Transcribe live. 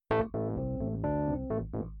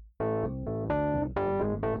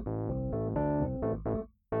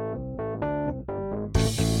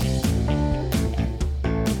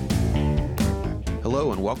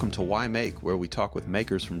and welcome to Why Make, where we talk with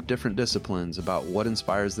makers from different disciplines about what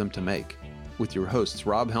inspires them to make, with your hosts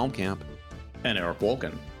Rob Helmkamp and Eric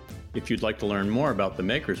Wolken. If you'd like to learn more about the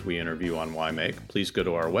makers we interview on Why Make, please go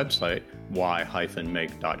to our website,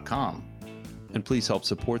 why-make.com. And please help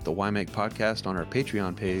support the Why Make podcast on our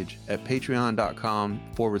Patreon page at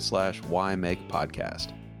patreon.com/Why Make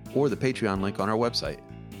podcast, or the Patreon link on our website.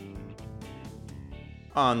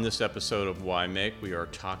 On this episode of Why Make, we are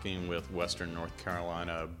talking with Western North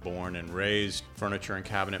Carolina born and raised furniture and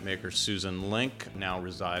cabinet maker Susan Link, now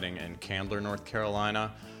residing in Candler, North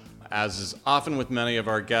Carolina. As is often with many of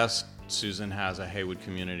our guests, Susan has a Haywood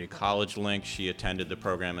Community College link. She attended the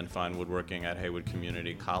program in fine woodworking at Haywood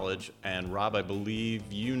Community College. And Rob, I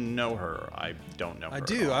believe you know her. I don't know her. I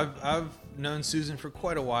do. I've known Susan for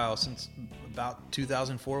quite a while, since about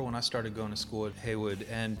 2004 when I started going to school at Haywood.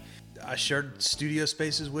 And I shared studio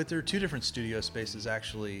spaces with her, 2 different studio spaces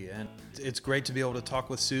actually. And it's great to be able to talk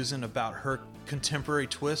with Susan about her contemporary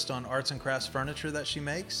twist on arts and crafts furniture that she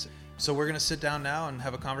makes. So we're going to sit down now and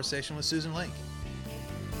have a conversation with Susan Link.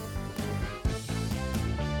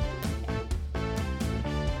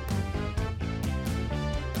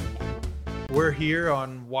 We're here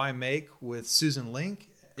on Why Make with Susan Link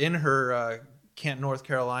in her Canton, North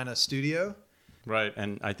Carolina studio. Right,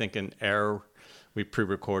 and I think in air we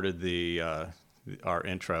pre-recorded our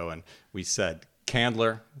intro, and we said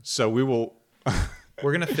Candler, so we will.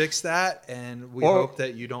 We're gonna fix that, and we hope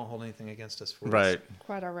that you don't hold anything against us for right. this.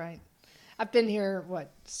 Quite all right. I've been here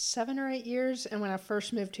 7 or 8 years, and when I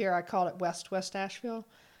first moved here, I called it West Asheville.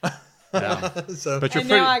 Yeah. But you're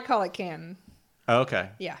now I call it Canton. Oh, okay.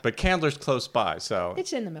 Yeah. But Candler's close by, so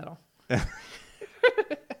It's in the middle.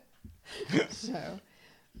 So.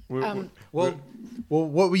 Well,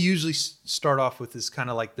 what we usually start off with is kind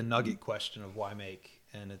of like the nugget question of why make,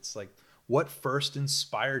 and it's like, what first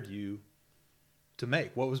inspired you to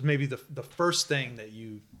make? What was maybe the first thing that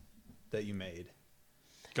you made?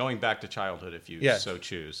 Going back to childhood, if you so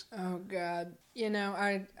choose. Oh God,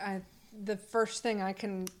 I the first thing I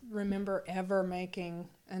can remember ever making,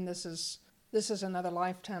 and this is another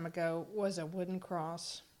lifetime ago, was a wooden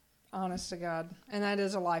cross. Honest to God, and that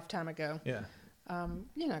is a lifetime ago. Yeah.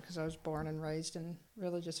 Because I was born and raised in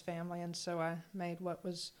religious family, and so I made what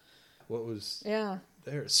was there.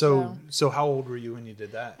 So how old were you when you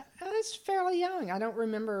did that? I was fairly young. I don't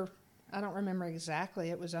remember exactly.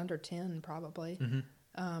 It was under 10 probably.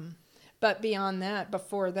 Mm-hmm. But beyond that,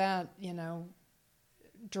 before that,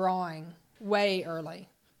 drawing way early.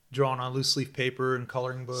 Drawing on loose leaf paper and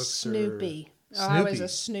coloring books. Snoopy. Or... I was a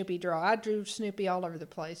Snoopy drawer. I drew Snoopy all over the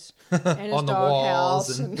place. And his on the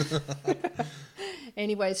walls.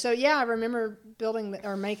 Anyway, so yeah, I remember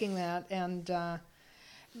making that, and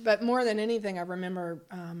but more than anything, I remember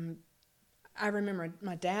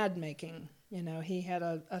my dad making. He had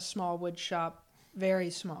a small wood shop, very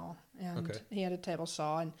small, and he had a table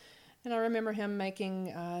saw, and I remember him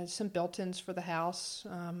making some built-ins for the house,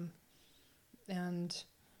 and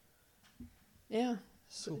yeah.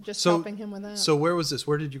 So helping him with that. So where was this?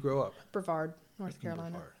 Where did you grow up? Brevard, North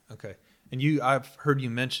Carolina. Brevard. Okay. And I've heard you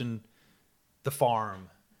mention the farm.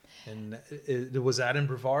 And was that in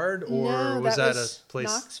Brevard, or was that a place?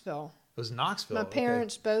 Knoxville. It was Knoxville. My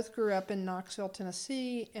parents both grew up in Knoxville,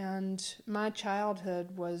 Tennessee, and my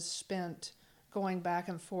childhood was spent going back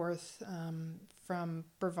and forth from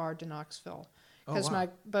Brevard to Knoxville. Because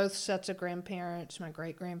both sets of grandparents, my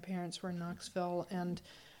great-grandparents were in Knoxville, and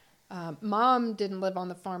Mom didn't live on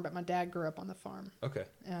the farm, but my dad grew up on the farm. Okay.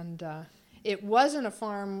 And it wasn't a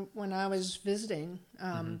farm when I was visiting.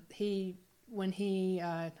 When he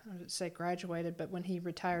I would say graduated, but when he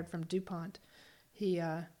retired from DuPont, he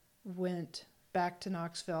went back to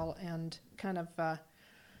Knoxville and kind of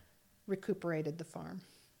recuperated the farm.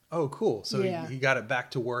 Oh, cool. So he got it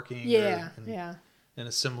back to working. And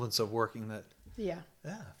a semblance of working that. Yeah.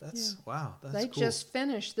 Yeah, wow. That's they cool. just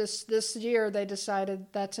finished this year. They decided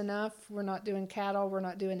that's enough. We're not doing cattle. We're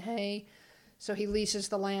not doing hay. So he leases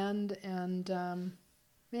the land, and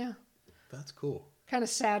That's cool. Kind of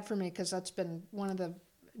sad for me, because that's been one of the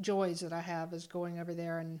joys that I have, is going over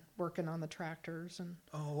there and working on the tractors and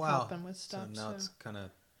helping with stuff. So now it's kind of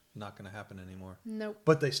not going to happen anymore. Nope.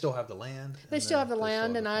 But they still have the land. They still have the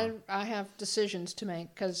land, and I have decisions to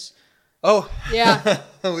make, because... Oh, yeah.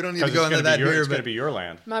 We don't need to go into that here. It's going to be your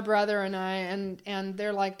land. My brother and I, and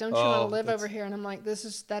they're like, "Don't you want to live over here?" And I'm like,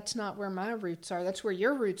 "That's not where my roots are. That's where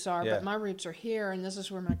your roots are. But my roots are here, and this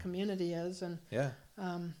is where my community is." And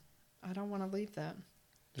I don't want to leave that.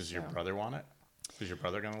 Does your brother want it? Is your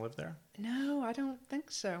brother going to live there? No, I don't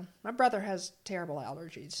think so. My brother has terrible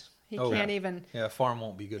allergies. He can't even. Yeah, farm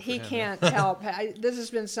won't be good for He him. can't help. This has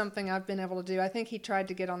been something I've been able to do. I think he tried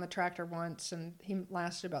to get on the tractor once, and he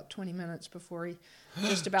lasted about 20 minutes before he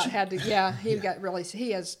just about had to. Yeah, got really.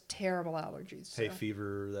 He has terrible allergies. So. Hay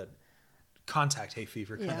fever, contact hay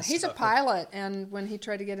fever kind of he's stuff. a pilot, and when he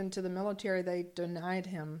tried to get into the military, they denied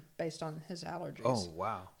him based on his allergies. Oh,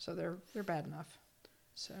 wow. So they're bad enough.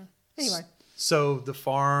 So anyway. So the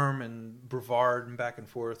farm and Brevard and back and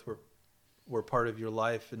forth were part of your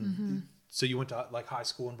life, and so you went to like high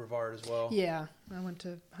school in Brevard as well. Yeah, I went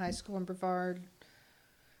to high school in Brevard.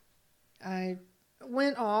 I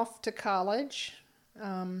went off to college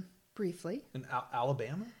briefly. In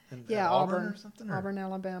Alabama? Yeah, Auburn or something? Or? Auburn,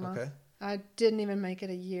 Alabama. Okay. I didn't even make it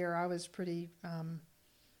a year. I was pretty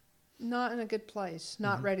not in a good place,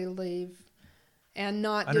 not ready to leave, and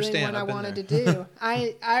not doing what I wanted to do.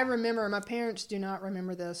 I remember, my parents do not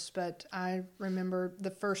remember this, but I remember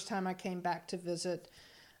the first time I came back to visit,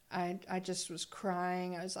 I just was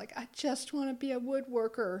crying. I was like, I just want to be a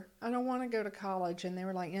woodworker. I don't want to go to college. And they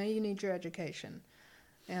were like, no, you need your education.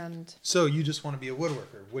 And so you just want to be a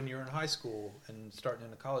woodworker. When you were in high school and starting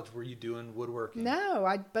into college, were you doing woodworking? No,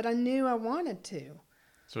 but I knew I wanted to.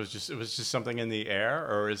 So it was just something in the air,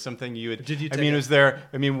 or is something you had? Did you? Did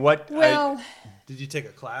you take a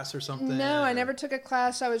class or something? No, I never took a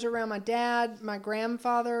class. I was around my dad, my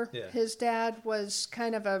grandfather. Yeah. His dad was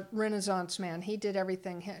kind of a Renaissance man. He did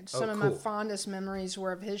everything. Some of my fondest memories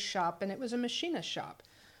were of his shop, and it was a machinist shop.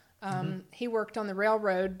 He worked on the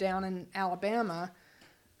railroad down in Alabama.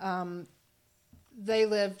 They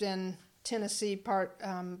lived in Tennessee part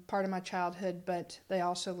of my childhood, but they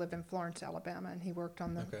also live in Florence, Alabama, and he worked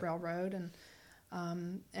on the railroad,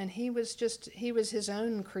 and he was his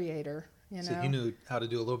own creator, you know. So he knew how to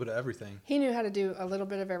do a little bit of everything. He knew how to do a little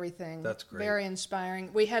bit of everything. That's great. Very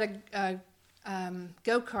inspiring. We had a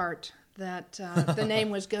go-kart that the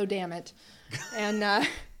name was Go Damn It, and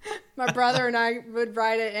my brother and I would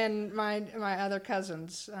ride it, and my other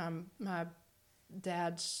cousins, my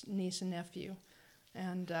dad's niece and nephew.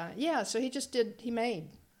 And so he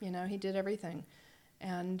did everything.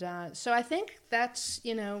 And so I think that's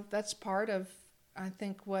part of, I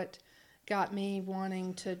think, what got me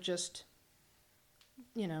wanting to just,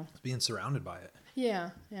 being surrounded by it.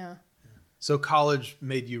 Yeah. So college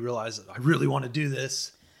made you realize that I really want to do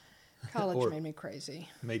this. College made me crazy.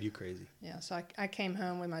 Made you crazy. Yeah, so I came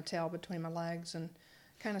home with my tail between my legs and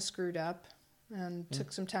kind of screwed up. And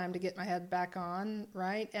took some time to get my head back on,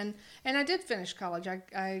 right? And I did finish college.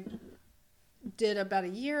 I did about a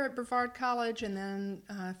year at Brevard College, and then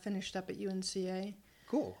finished up at UNCA.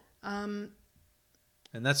 Cool. And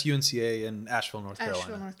that's UNCA in Asheville, North Carolina.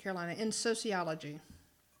 Asheville, North Carolina, in sociology.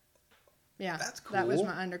 Yeah, that's cool. That was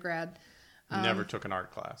my undergrad. You never took an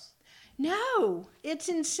art class? No, it's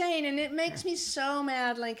insane, and it makes me so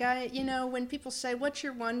mad. Like when people say, "What's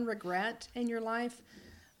your one regret in your life?"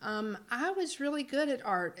 I was really good at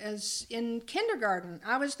art. As in kindergarten,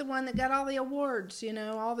 I was the one that got all the awards,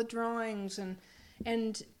 all the drawings,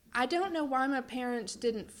 and I don't know why my parents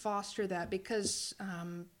didn't foster that, because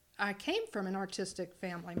I came from an artistic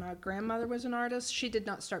family. My grandmother was an artist. She did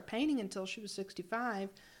not start painting until she was 65,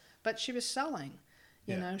 but she was selling.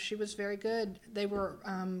 You know, she was very good. They were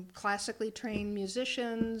classically trained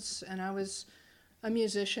musicians, and I was a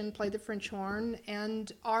musician, played the French horn,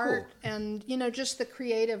 and art, and just the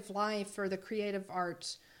creative life or the creative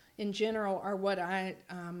arts in general are what I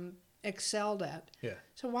excelled at. Yeah.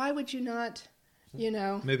 So why would you not,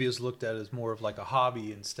 Maybe it was looked at as more of like a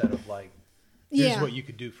hobby instead of like, here's what you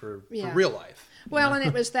could do for real life. Well, and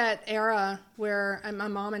it was that era where my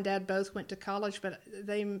mom and dad both went to college, but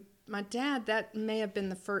my dad, that may have been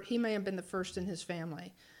the first. He may have been the first in his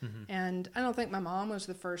family, and I don't think my mom was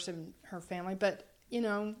the first in her family, but.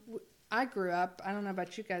 I grew up, I don't know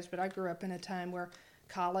about you guys, but I grew up in a time where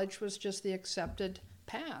college was just the accepted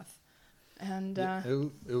path. And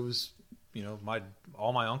it was,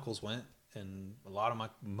 all my uncles went, and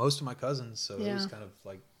most of my cousins, so it was kind of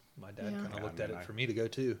like my dad kind of looked at it for me to go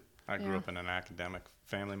too. I grew up in an academic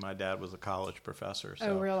family. My dad was a college professor. So,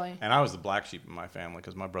 oh, really? And I was the black sheep in my family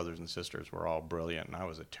because my brothers and sisters were all brilliant, and I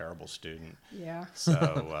was a terrible student. Yeah.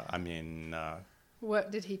 So,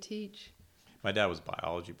 what did he teach? My dad was a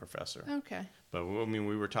biology professor. Okay. But we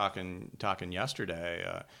were talking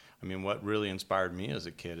yesterday. What really inspired me as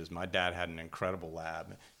a kid is my dad had an incredible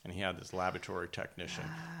lab, and he had this laboratory technician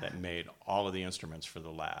that made all of the instruments for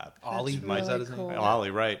the lab. Ollie, really is that his name?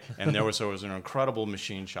 Ollie, right? And there was an incredible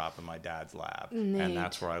machine shop in my dad's lab, Neat. And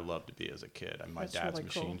that's where I loved to be as a kid. And my dad's really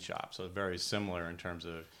machine shop, so very similar in terms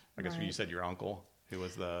of. I guess you said your uncle, who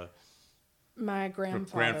was my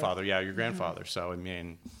grandfather. Yeah, your grandfather. So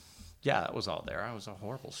Yeah, that was all there. I was a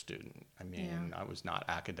horrible student. I mean, Yeah. I was not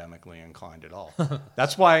academically inclined at all.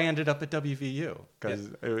 That's why I ended up at WVU, because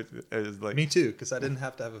it was like Me too, because I didn't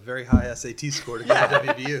have to have a very high SAT score to get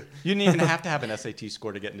to WVU. you didn't even have to have an SAT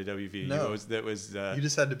score to get into WVU. No. It was You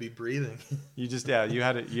just had to be breathing you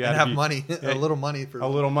had and have to be, money, a little money for a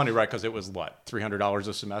little money, right? Because it was what, $300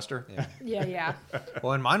 a semester. Yeah. Yeah.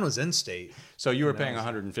 Well, and mine was in state. So you were And that paying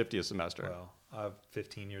was- $150 a semester. Well, I'm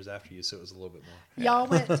 15 years after you, so it was a little bit more. Y'all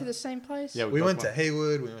went to the same place? Yeah, We both went to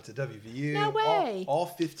Haywood. We went to WVU. No way. All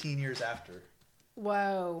 15 years after.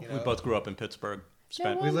 Whoa. You know? We both grew up in Pittsburgh.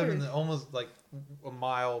 Spent way. We live in Wondered. almost like a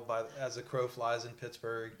mile as a crow flies in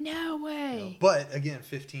Pittsburgh. No way. But again,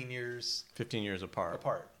 15 years 15 years apart.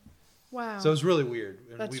 apart. Wow. So it was really weird.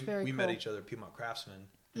 And That's very we met cool. each other at Piedmont Craftsman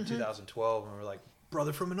in 2012, and we were like,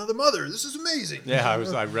 brother from another mother. This is amazing. Yeah,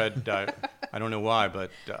 I read. I don't know why,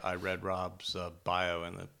 but I read Rob's bio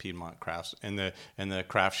in the Piedmont Crafts in the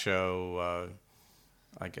craft show.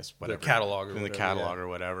 I guess whatever catalog or in the whatever, catalog yeah. or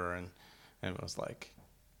whatever, and it was like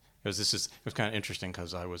it was kind of interesting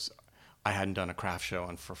because I hadn't done a craft show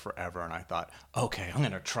for forever, and I thought, okay, I'm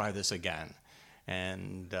gonna try this again,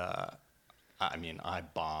 and I mean, I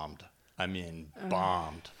bombed.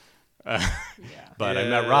 Bombed. But I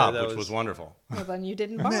met Yeah, Rob, that which was wonderful. Well, then you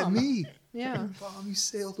didn't bomb. me. Yeah. Bomb, you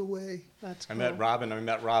sailed away. That's I cool. met Rob, and I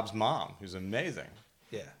met Rob's mom, who's amazing.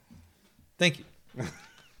 Yeah. Thank you.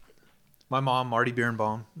 My mom, Marty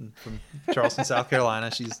Birnbaum from Charleston, South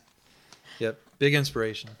Carolina. She's, big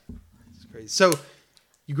inspiration. It's crazy. So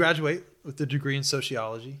you with a degree in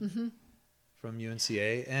sociology from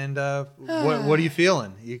UNCA. And what are you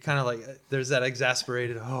feeling? You kind of like, there's that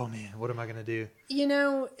exasperated, oh man, what am I going to do? You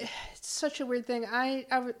know, it's such a weird thing. I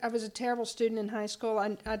was a terrible student in high school.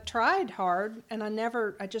 I tried hard, and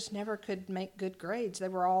I just never could make good grades. They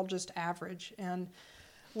were all just average. And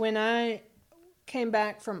when I came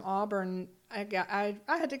back from Auburn, I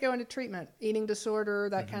had to go into treatment, eating disorder,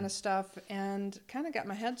 that kind of stuff, and kind of got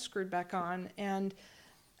my head screwed back on.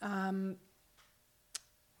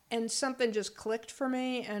 And something just clicked for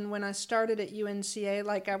me. And when I started at UNCA,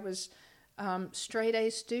 like I was straight A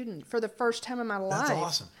student for the first time in my life. That's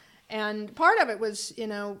awesome. And part of it was,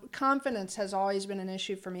 confidence has always been an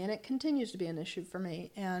issue for me, and it continues to be an issue for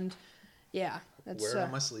me. And yeah, that's Wear it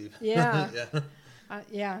on my sleeve. Yeah. Yeah.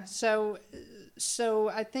 yeah. So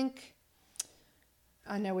I think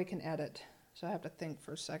I know we can edit. So I have to think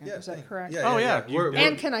for a second. Is that correct? Oh, yeah. We're-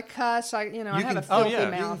 And can I cuss? I have a can- filthy you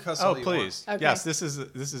can mouth. cuss all Oh, you please. Okay. Yes, this is a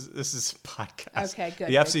podcast. Okay, good,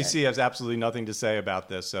 The good, FCC has absolutely nothing to say about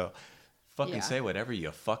this, so fucking Yeah. say whatever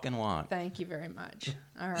you fucking want. Thank you very much.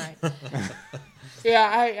 All right.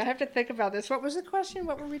 Yeah, I have to think about this. What was the question?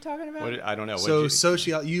 What were we talking about? I don't know. So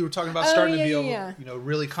you were talking about starting to be able, yeah.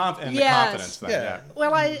 really and the Yes. confidence thing. Yeah. Yeah.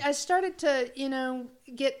 Well, I started to,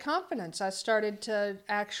 get confidence. I started to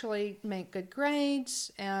actually make good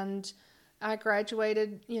grades, and I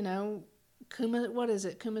graduated, cum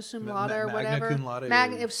sum laude or whatever. Magna cum laude.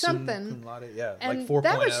 It was something. Cum laude, yeah, And like 4.0.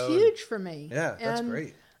 that was huge for me. Yeah, that's And,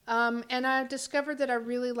 great. And I discovered that I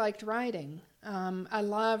really liked writing. I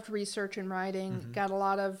loved research and writing, got a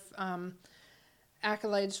lot of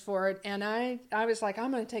accolades for it. And I was like,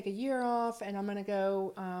 I'm going to take a year off, and I'm going to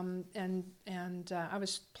go, and I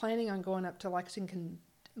was planning on going up to Lexington,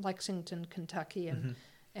 Kentucky,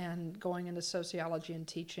 and going into sociology and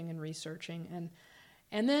teaching and researching.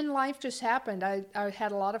 And then life just happened. I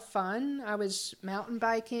had a lot of fun. I was mountain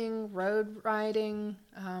biking, road riding.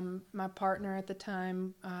 My partner at the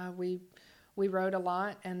time, we rode a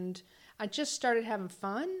lot, and I just started having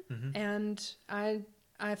fun. And I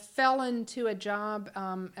fell into a job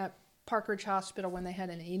at Park Ridge Hospital when they had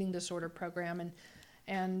an eating disorder program,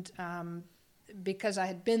 and because I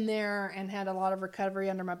had been there and had a lot of recovery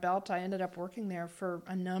under my belt, I ended up working there for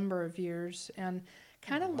a number of years and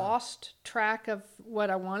kind of lost track of what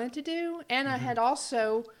I wanted to do. And I had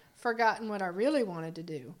also forgotten what I really wanted to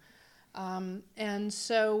do. And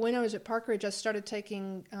so when I was at Park Ridge, I started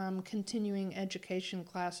taking continuing education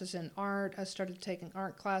classes in art. I started taking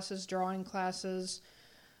art classes, drawing classes.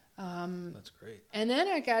 That's great. And then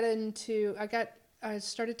I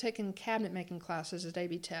started taking cabinet making classes at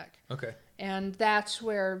AB Tech. Okay. And that's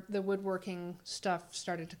where the woodworking stuff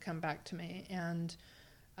started to come back to me. And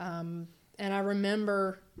I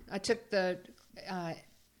remember I took the,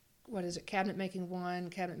 cabinet making 1,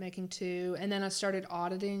 cabinet making 2, and then I started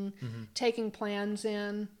auditing, taking plans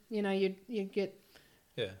in. You'd get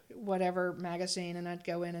whatever magazine, and I'd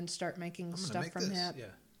go in and start making stuff from that. Yeah.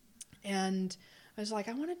 And I was like,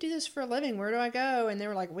 I want to do this for a living. Where do I go? And they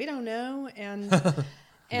were like, we don't know. And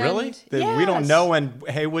And Really? We don't yes. know when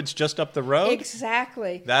Haywood's just up the road?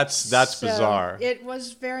 Exactly. That's So bizarre. It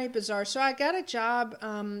was very bizarre. So I got a job.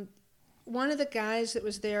 One of the guys that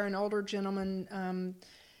was there, an older gentleman,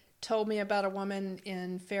 told me about a woman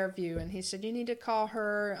in Fairview, and he said, you need to call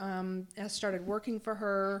her. I started working for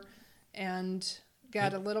her and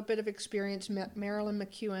got a little bit of experience. Marilyn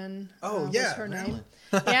McEwen was her Marilyn.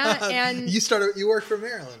 name. Yeah, and You worked for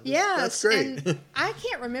Maryland. yes, That's great. and I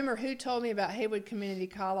can't remember who told me about Haywood Community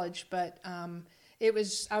College, but I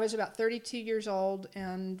was about 32 years old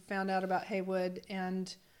and found out about Haywood,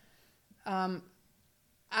 and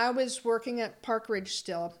I was working at Park Ridge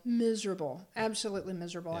still, miserable, absolutely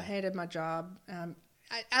miserable. I hated my job.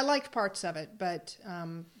 I liked parts of it, but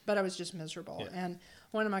I was just miserable. Yeah. And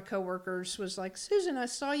one of my coworkers was like, Susan, I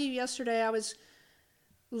saw you yesterday. I was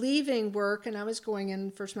leaving work and I was going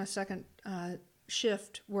in for my second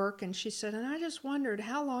shift work, and she said, and I just wondered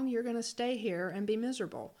how long you're going to stay here and be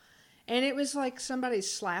miserable. And it was like somebody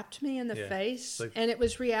slapped me in the face, and it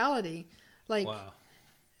was reality. Like, wow.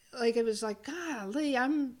 Like it was like, golly,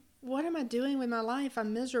 what am I doing with my life?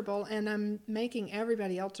 I'm miserable, and I'm making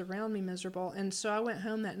everybody else around me miserable. And so I went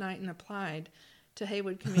home that night and applied to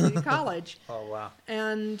Haywood Community College. Oh, wow.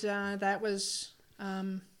 And that was,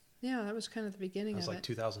 that was kind of the beginning of it. That was like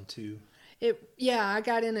 2002. I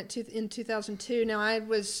got in in 2002. Now I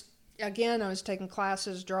was taking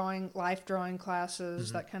classes, life drawing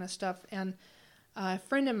classes, that kind of stuff. And a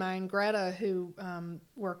friend of mine, Greta, who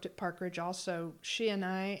worked at Park Ridge also, she and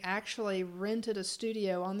I actually rented a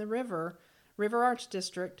studio on the River Arts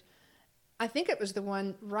District. I think it was the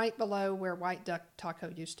one right below where White Duck Taco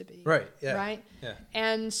used to be. Right, yeah. Right? Yeah.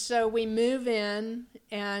 And so we move in,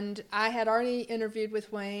 and I had already interviewed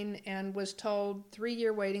with Wayne and was told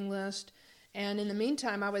 3-year waiting list. And in the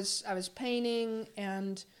meantime, I was painting,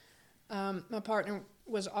 and my partner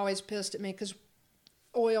was always pissed at me because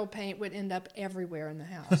oil paint would end up everywhere in the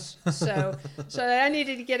house. So I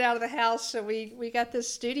needed to get out of the house. So we got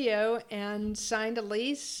this studio and signed a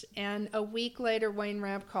lease. And a week later, Wayne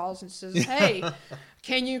Rabb calls and says, hey,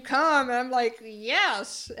 can you come? And I'm like,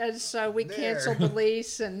 yes. And so we canceled the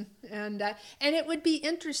lease. And it would be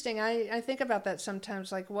interesting. I think about that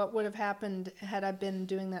sometimes, like what would have happened had I been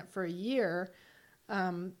doing that for a year.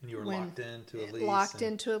 And you were locked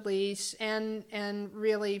into a lease. And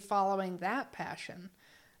really following that passion.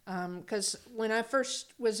 Because when I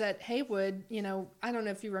first was at Haywood, I don't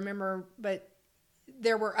know if you remember, but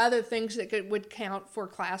there were other things that would count for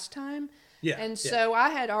class time. Yeah. And so I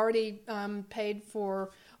had already paid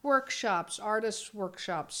for workshops, artist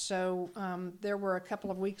workshops. So there were a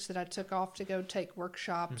couple of weeks that I took off to go take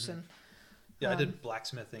workshops. Mm-hmm. And I did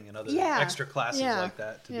blacksmithing and other extra classes like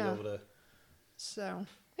that to be able to. So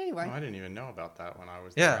anyway. I didn't even know about that when I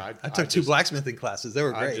was there. Yeah, I took 2 blacksmithing classes. They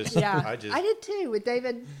were great. I did too with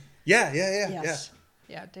David. Yeah.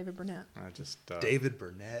 Yeah, David Burnett. David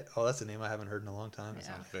Burnett. Oh, that's a name I haven't heard in a long time. That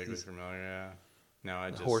sounds vaguely familiar. Yeah.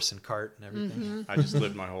 No, horse and cart and everything. Mm-hmm. I just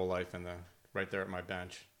lived my whole life right there at my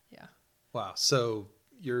bench. Yeah. Wow. So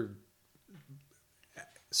you're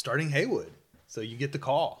starting Haywood. So you get the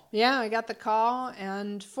call. Yeah, I got the call,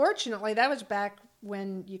 and fortunately, that was back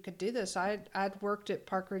when you could do this. I'd worked at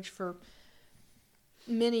Park Ridge for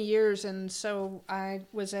many years, and so I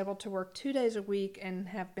was able to work 2 days a week and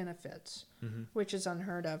have benefits, which is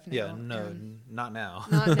unheard of now. Yeah, no, not now.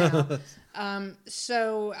 Not now.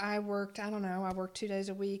 So I worked 2 days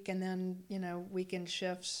a week, and then, weekend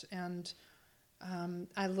shifts, and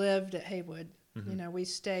I lived at Haywood.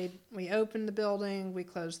 We opened the building, we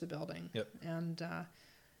closed the building. Yep. And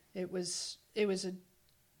it was a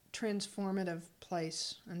transformative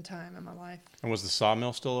place and time in my life. And was the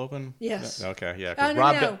sawmill still open? Yes. Okay, yeah. I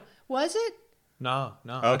don't know. Was it? No.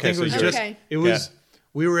 Okay, I think it was it was,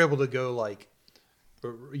 we were able to go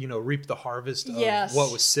reap the harvest of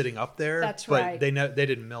what was sitting up there. That's but right. They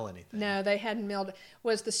didn't mill anything. No, they hadn't milled.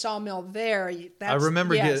 Was the sawmill there? I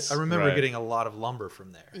remember getting a lot of lumber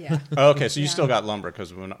from there. Yeah. Okay, so you still got lumber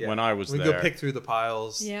because when I was there. We go pick through the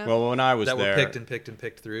piles. Yeah. Well, when I was there. That were picked and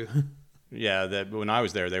picked through. Yeah, when I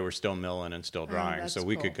was there, they were still milling and still drying, that's so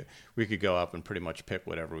we cool. could go up and pretty much pick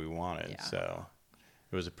whatever we wanted. Yeah. So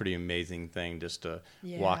it was a pretty amazing thing just to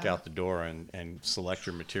walk out the door and select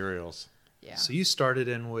your materials. Yeah. So you started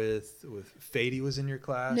in with Fady was in your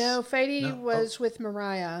class? No, Fady was with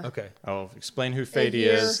Mariah. Okay. Oh, explain who Fady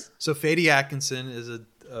is. So Fady Atkinson is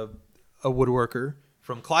a woodworker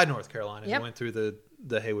from Clyde, North Carolina. Yep. Who went through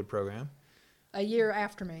the Haywood program. A year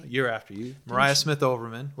after me. A year after you. Mariah Smith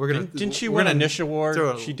Overman. Didn't she win a niche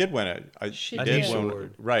award? She did win it. She a did. niche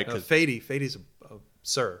award. Right. Fady's a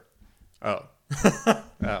sir. Oh.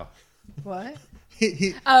 Oh. What?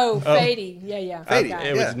 Fady. Yeah. Fady, Got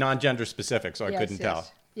It yeah. was non-gender specific, so I couldn't tell.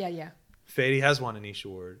 Yeah. Fady has won an East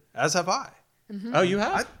Award, as have I. Mm-hmm. Oh, you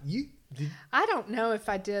have? I don't know if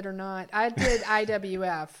I did or not. I did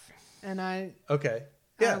IWF, and Okay.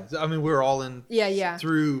 Yeah, I mean, we were all in Yeah.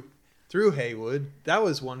 through Haywood. That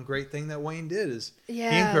was one great thing that Wayne did is he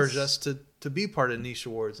encouraged us to be part of Niche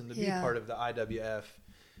Awards and to be part of the IWF,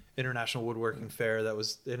 International Woodworking Fair that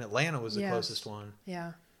was in Atlanta was the closest one.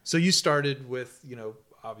 Yeah. So you started with,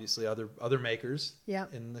 obviously other makers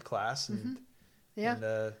in the class and,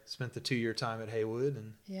 and spent the 2-year time at Haywood.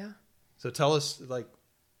 And so tell us, like,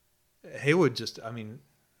 Haywood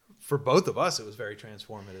for both of us, it was very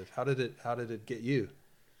transformative. How did it get you?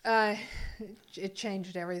 It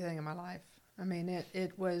changed everything in my life. I mean,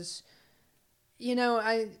 it was,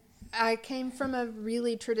 I came from a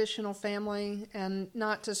really traditional family, and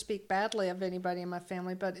not to speak badly of anybody in my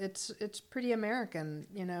family, but it's pretty American,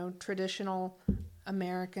 traditional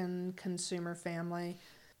American consumer family.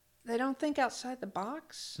 They don't think outside the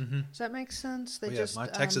box. Mm-hmm. Does that make sense? My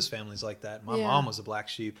Texas family's like that. My mom was a black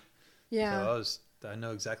sheep. Yeah. So I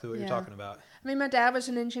know exactly what you're talking about. I mean, my dad was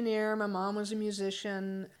an engineer. My mom was a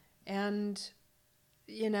musician. And,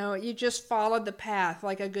 you just followed the path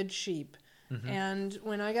like a good sheep. Mm-hmm. And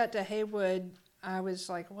when I got to Haywood, I was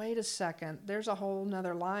like, wait a second. There's a whole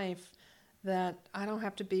nother life that I don't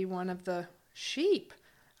have to be one of the sheep.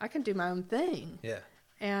 I can do my own thing. Yeah.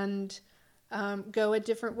 And go a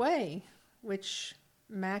different way, which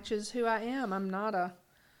matches who I am.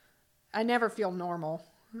 I never feel normal,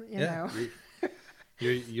 you know.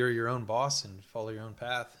 You're your own boss and follow your own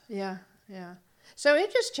path. Yeah. So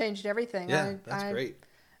it just changed everything. Yeah, that's great.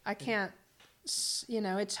 I can't,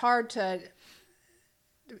 it's hard to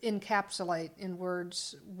encapsulate in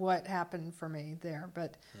words what happened for me there,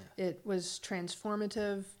 but it was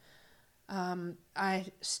transformative. I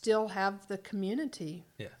still have the community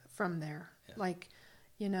from there. Yeah. Like,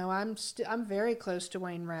 I'm very close to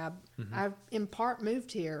Wayne Rabb. Mm-hmm. I've in part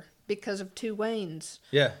moved here because of two Waynes.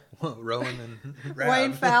 Yeah, Rowan and Rabb.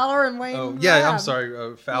 Wayne Fowler and Wayne Rabb. I'm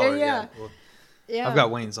sorry, Fowler. Yeah. Well, yeah. I've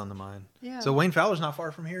got Wayne's on the mind. Yeah. So Wayne Fowler's not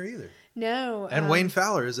far from here either. No. And Wayne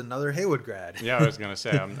Fowler is another Haywood grad. Yeah, I was going to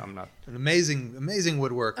say, I'm not. An amazing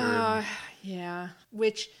woodworker. Yeah.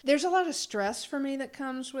 Which, there's a lot of stress for me that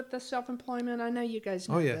comes with the self-employment. I know you guys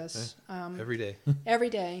know this. Every day. Every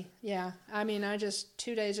day, yeah. I mean,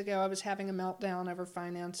 2 days ago, I was having a meltdown over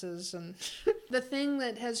finances. And the thing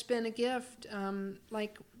that has been a gift, I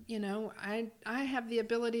have the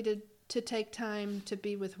ability to take time to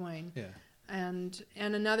be with Wayne. Yeah. And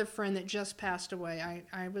another friend that just passed away,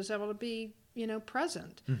 I was able to be,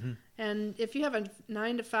 present. Mm-hmm. And if you have a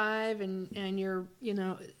 9 to 5 and you're,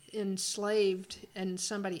 enslaved in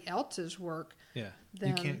somebody else's work, then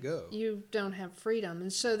you can't go. You don't have freedom.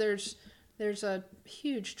 And so there's a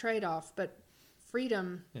huge trade-off, but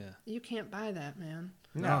freedom, you can't buy that, man.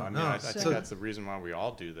 I think that's the reason why we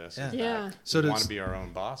all do this. Yeah. So we want to be our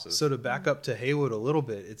own bosses. So to back up to Haywood a little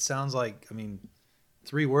bit, it sounds like,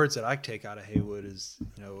 3 words that I take out of Haywood is,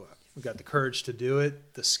 we've got the courage to do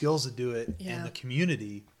it, the skills to do it, and the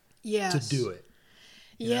community to do it.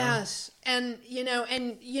 Yes. And,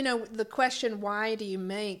 the question, why do you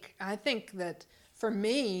make, I think that for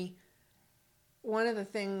me, one of the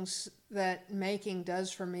things that making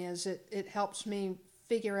does for me is it helps me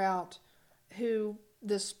figure out who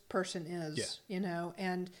this person is,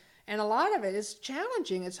 and a lot of it is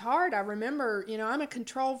challenging. It's hard. I remember, I'm a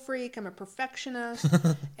control freak. I'm a perfectionist.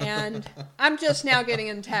 And I'm just now getting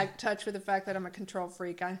in touch with the fact that I'm a control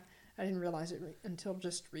freak. I didn't realize it until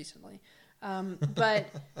just recently. But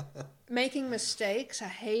making mistakes, I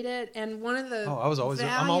hate it. And one of the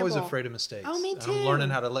I'm always afraid of mistakes. Oh, me too. And I'm learning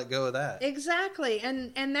how to let go of that. Exactly.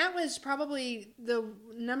 And that was probably the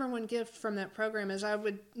number one gift from that program is I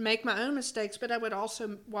would make my own mistakes, but I would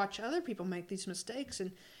also watch other people make these mistakes.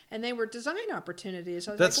 And they were design opportunities.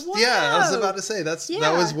 I was like, whoa! Yeah, I was about to say, that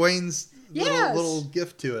was Wayne's little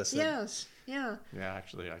gift to us. Yes, yeah. Yeah,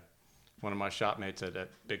 actually, one of my shopmates at that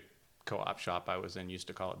big co-op shop I was in used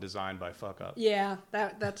to call it design by fuck up. Yeah,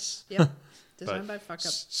 that's design by fuck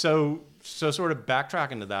up. So sort of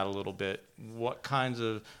backtracking to that a little bit, what kinds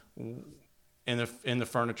of in the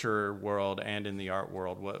furniture world and in the art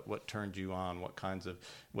world, what turned you on?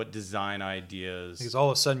 What design ideas? Because all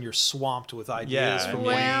of a sudden you're swamped with ideas from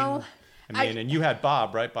Wayne. And you had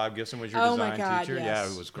Bob, right? Bob Gibson was your design teacher. Yes.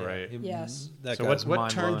 Yeah, it was great. Yes. So what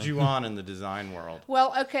turned you on in the design world?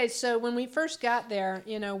 Well, okay, so when we first got there,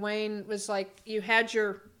 Wayne was like, you had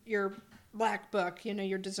your black book,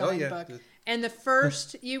 your design book. And the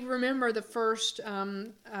first, you remember the first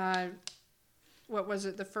what was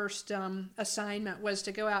it? The first assignment was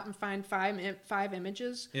to go out and find five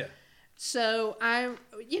images. Yeah. So I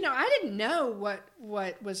didn't know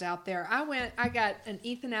what was out there. I got an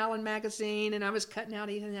Ethan Allen magazine, and I was cutting out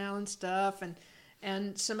Ethan Allen stuff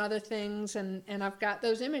and some other things, and I've got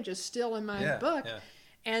those images still in my book. Yeah.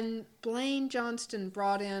 And Blaine Johnston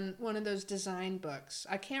brought in one of those design books.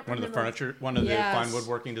 I can't remember. One of the fine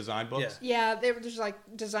woodworking design books? Yeah, they were just like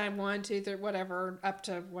design 1, 2, 3, whatever, up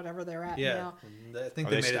to whatever they're at now. I think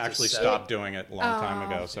they actually stopped doing it a long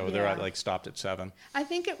time ago, so they're at, stopped at 7. I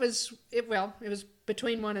think it was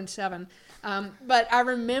between 1 and 7. But I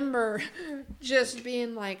remember just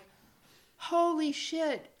being like, holy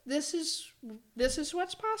shit, this is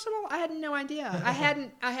what's possible. I had no idea. I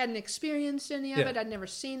hadn't experienced any of it. I'd never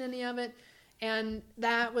seen any of it, and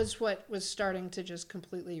that was what was starting to just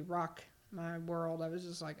completely rock my world. I was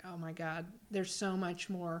just like, oh my God, there's so much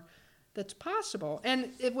more that's possible. And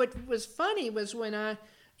what was funny was when I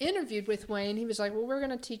interviewed with Wayne, he was like, well, we're going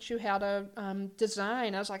to teach you how to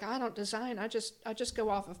design. I was like, I don't design. I just go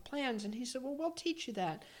off of plans. And he said, well, we'll teach you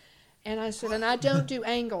that. And I said, and I don't do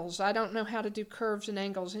angles. I don't know how to do curves and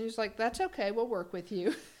angles. And he's like, that's okay. We'll work with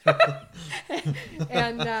you.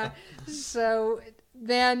 And so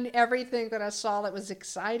then everything that I saw that was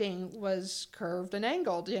exciting was curved and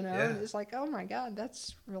angled, Yeah. And it's like, oh my God,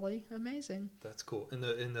 that's really amazing. That's cool.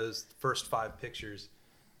 In those first 5 pictures,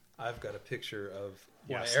 I've got a picture of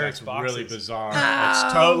Eric's Eric's boxes. Really bizarre.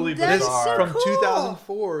 It's totally bizarre. So From cool.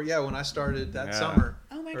 2004, when I started that summer.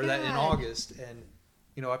 Oh my or God. that in August, and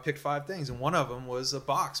I picked 5 things, and one of them was a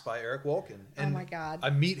box by Eric Wolkin. And oh my God!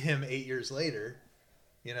 I meet him 8 years later.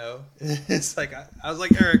 It's like I was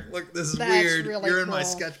like, Eric, look, this is weird. Really You're cool. in my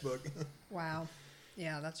sketchbook. Wow,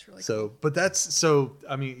 yeah, that's really so. cool. But that's so.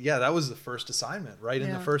 I mean, that was the first assignment, right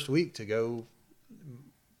in the first week, to go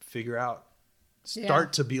figure out,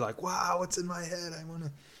 start to be like, wow, what's in my head? I want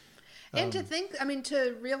to. And to think,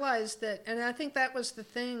 to realize that, and I think that was the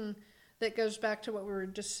thing that goes back to what we were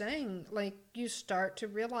just saying. Like, you start to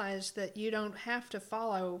realize that you don't have to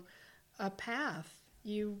follow a path.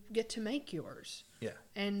 You get to make yours. Yeah.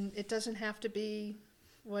 And it doesn't have to be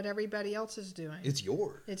what everybody else is doing. It's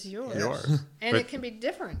yours. It's yours. Yours. And it can be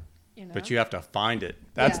different, But you have to find it.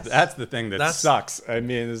 That's the thing that sucks. I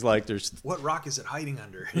mean, it's like there's... What rock is it hiding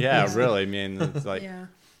under? Yeah, really. I mean, it's like...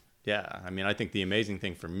 Yeah. I mean, I think the amazing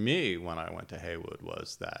thing for me when I went to Haywood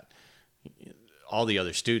was that all the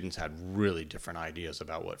other students had really different ideas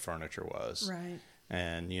about what furniture was. Right.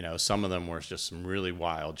 And, some of them were just some really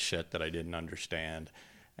wild shit that I didn't understand.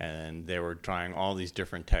 And they were trying all these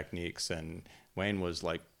different techniques. And Wayne was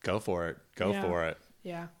like, go for it. Go for it.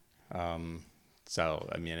 Yeah. So,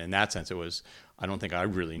 I mean, in that sense, I don't think I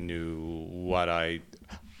really knew what I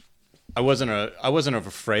wasn't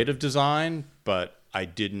afraid of design, but I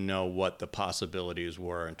didn't know what the possibilities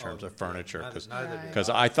were in terms of furniture, because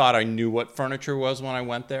I thought I knew what furniture was when I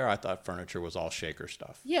went there. I thought furniture was all shaker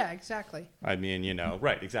stuff. Yeah, exactly. I mean,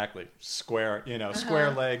 right, exactly. Square,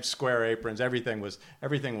 square legs, square aprons, everything was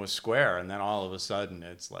square, and then all of a sudden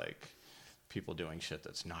it's like people doing shit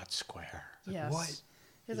that's not square. Yes. What?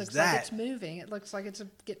 It looks like it's moving. It looks like it's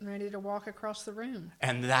getting ready to walk across the room.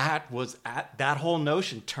 And that whole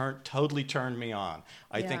notion totally turned me on.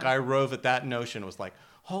 I think I rove at that notion. It was like,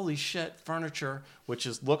 holy shit, furniture, which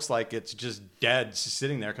looks like it's just dead,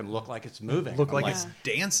 sitting there, can look like it's moving. Look like it's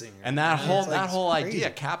dancing. And that whole idea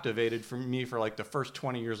captivated me for like the first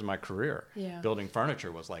 20 years of my career. Yeah. Building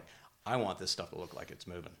furniture was like, I want this stuff to look like it's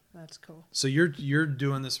moving. That's cool. So you're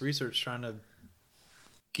doing this research trying to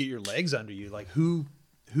get your legs under you. Like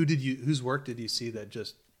whose work did you see that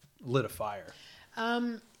just lit a fire?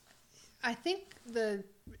 I think the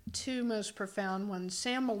 2 most profound ones,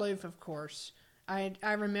 Sam Maloof, of course.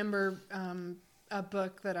 I remember a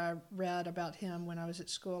book that I read about him when I was at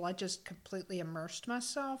school. I just completely immersed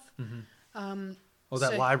myself. Mm-hmm.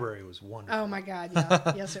 That library was wonderful. Oh my God,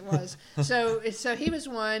 yeah. Yes, it was. So he was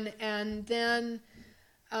one, and then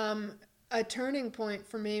a turning point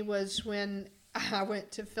for me was when I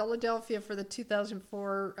went to Philadelphia for the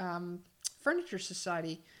 2004 Furniture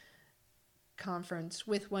Society conference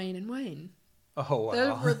with Wayne and Wayne. Oh,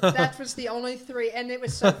 wow. That was the only 3, and it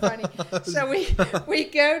was so funny. So we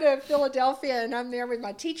go to Philadelphia, and I'm there with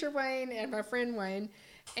my teacher Wayne and my friend Wayne,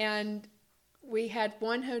 and we had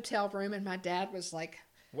one hotel room, and my dad was like,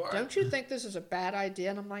 what? Don't you think this is a bad idea?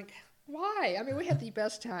 And I'm like, why? I mean, we had the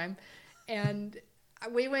best time. And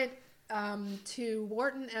we went to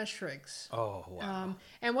Wharton Eschrig's. Oh, wow.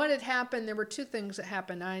 And what had happened, there were 2 things that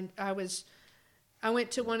happened. I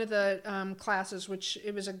went to one of the classes, which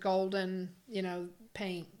it was a golden,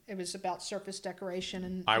 paint. It was about surface decoration.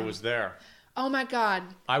 And I was there. Oh my God.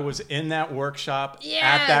 I was in that workshop at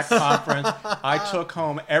Yes. that conference. I took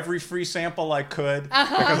home every free sample I could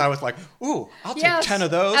because I was like, ooh, I'll take 10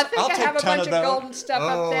 of those. I think I'll I take have a 10 bunch of of those. golden stuff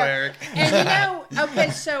Oh, up there. Eric. And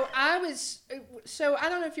okay, so I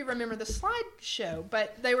don't know if you remember the slideshow,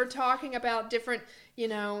 but they were talking about different,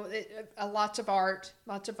 lots of art,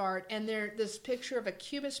 and this picture of a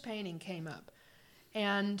Cubist painting came up,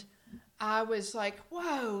 and I was like,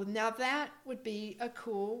 whoa, now that would be a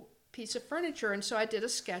cool piece of furniture. And so I did a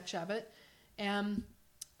sketch of it, and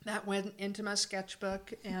that went into my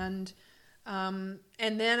sketchbook, and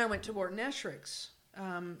then I went to Wharton Eschrich's.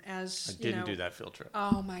 I didn't do that field trip.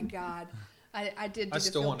 Oh my God. I did do I the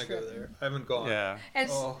still field want to trip. go there. I haven't gone. Yeah. And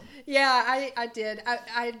I did.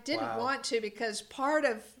 I didn't want to because part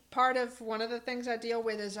of one of the things I deal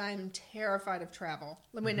with is I'm terrified of travel.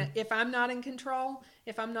 If I'm not in control,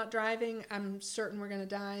 if I'm not driving, I'm certain we're going to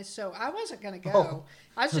die. So I wasn't going to go. Oh.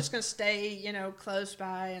 I was just going to stay, close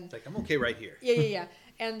by. And Like, I'm okay right here. yeah.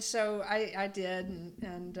 And so I did,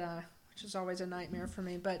 and which is always a nightmare for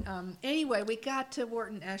me. But anyway, we got to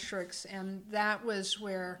Wharton Eschrich's, and that was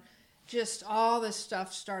where just all this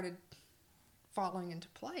stuff started falling into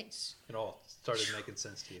place. It all started making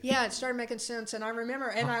sense to you. Yeah, it started making sense. And I remember,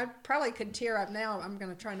 and I probably could tear up now. I'm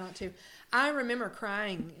going to try not to. I remember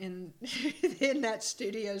crying in in that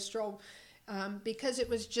studio stroll because it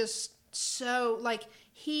was just so, like,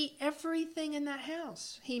 everything in that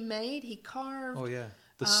house. He carved. Oh, yeah.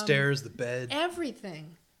 The stairs, the bed.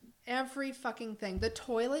 Everything. Every fucking thing. The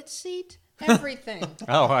toilet seat. Everything.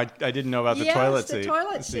 Oh, I didn't know about the toilet seat. Yes, the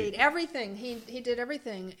toilet seat. Everything. He did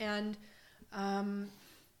everything. And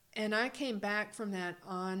I came back from that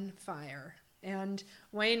on fire. And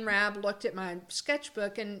Wayne Rabb looked at my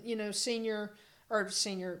sketchbook and, your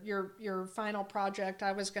final project,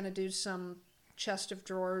 I was going to do some chest of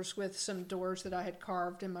drawers with some doors that I had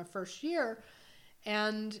carved in my first year.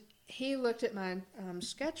 And he looked at my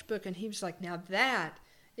sketchbook and he was like, now that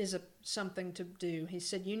is something to do. He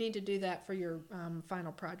said, you need to do that for your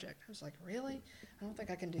final project. I was like, really? I don't think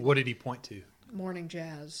I can do that. What did he point to? Morning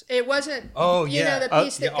Jazz. It wasn't, Oh, yeah. the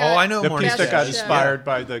piece that got... Oh, I know The Morning piece that Jazz. got Yeah. inspired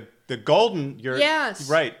by the golden. Yes.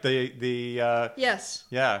 Right. Yes.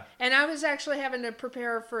 Yeah. And I was actually having to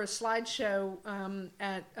prepare for a slideshow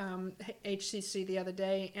at HCC the other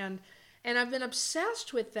day, and I've been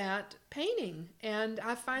obsessed with that painting, and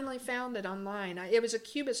I finally found it online. It was a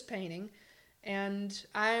Cubist painting, and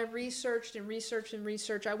I researched and researched and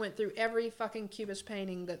researched. I went through every fucking Cubist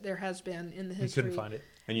painting that there has been in the You history. couldn't find it.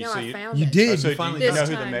 And No, I found You it. did. So You do finally you This know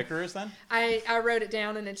who the time. maker is then? I wrote it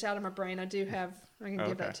down, and it's out of my brain. I can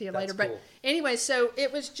give that to you later. That's But cool. anyway, so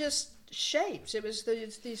it was just shapes. It was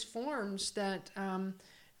these forms that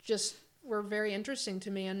just were very interesting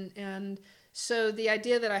to me. And so the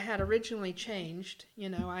idea that I had originally changed,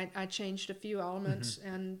 I changed a few elements,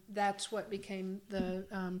 and that's what became the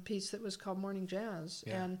piece that was called Morning Jazz.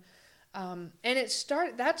 Yeah. And it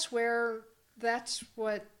started, that's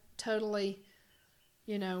what totally,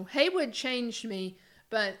 Haywood changed me,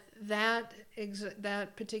 but that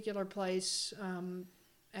particular place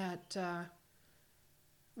at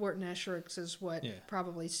Wharton Eschrich's is what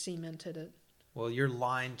probably cemented it. Well, your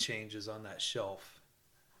line changes on that shelf.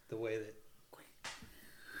 The way that...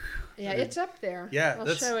 Yeah, it's up there. Yeah,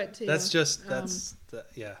 I'll show it to you. that's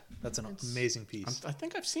an amazing piece. I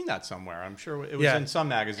think I've seen that somewhere. I'm sure it was in some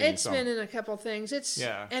magazine. It's been in a couple things.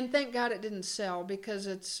 And thank God it didn't sell because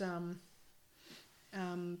it's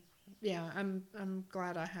I'm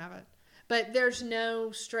glad I have it. But there's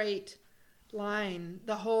no straight line.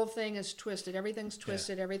 The whole thing is twisted. Everything's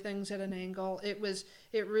twisted. Yeah. Everything's at an angle. It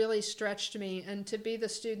really stretched me. And to be the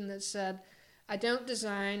student that said, I don't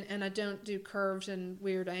design and I don't do curves and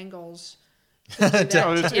weird angles.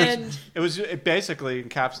 It basically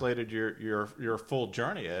encapsulated your full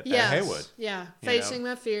journey at Haywood. Yeah, facing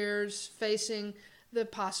my fears, facing the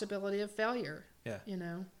possibility of failure. Yeah,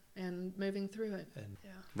 and moving through it.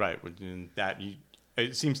 Right.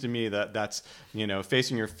 It seems to me that's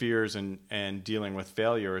facing your fears and dealing with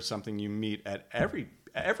failure is something you meet at every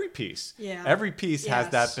piece. Yeah. Every piece has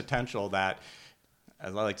that potential that,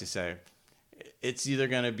 as I like to say, it's either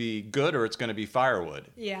going to be good or it's going to be firewood.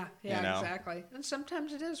 Yeah, exactly. And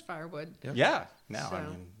sometimes it is firewood. Yep. Yeah. No,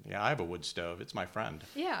 I have a wood stove. It's my friend.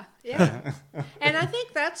 Yeah. And I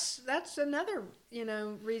think that's another,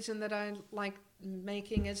 reason that I like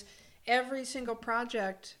making is every single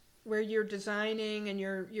project where you're designing and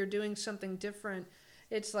you're doing something different.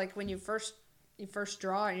 It's like when you first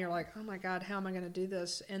draw and you're like, oh my God, how am I going to do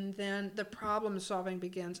this? And then the problem solving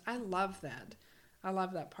begins. I love that. I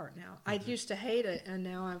love that part now. Mm-hmm. I used to hate it, and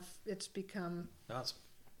now it's become... No, it's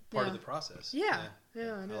part of the process. Yeah, it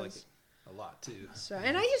I like is. it. a lot too. So,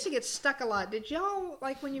 and I used to get stuck a lot. Did y'all,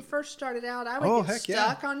 like when you first started out, I would get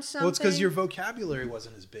stuck on something? Well, it's because your vocabulary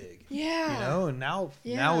wasn't as big. Yeah. You know, and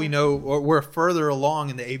now we know, or we're further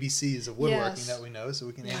along in the ABCs of woodworking that we know, so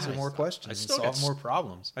we can answer more questions and solve more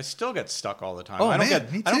problems. I still get stuck all the time. Oh, I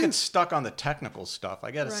don't me too. I don't get stuck on the technical stuff.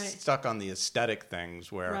 I get stuck on the aesthetic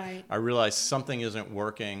things where I realize something isn't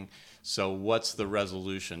working. So what's the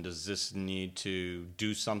resolution? Does this need to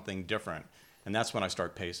do something different? And that's when I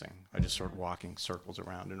start pacing. I just start walking circles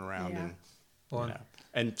around and around. And,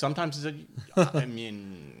 and sometimes, I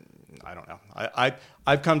mean, I don't know.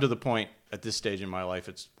 I've come to the point at this stage in my life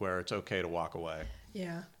where it's okay to walk away.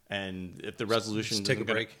 Yeah. And if the resolution... Just take a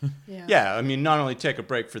break. Yeah, I mean, not only take a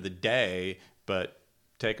break for the day, but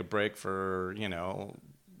take a break for,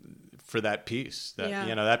 for that piece. That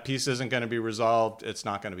that piece isn't going to be resolved. It's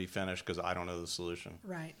not going to be finished because I don't know the solution.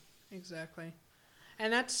 Right. Exactly.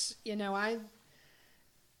 And that's,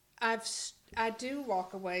 I do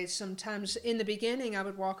walk away sometimes. In the beginning, I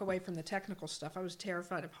would walk away from the technical stuff. I was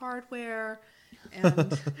terrified of hardware,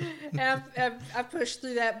 and I've pushed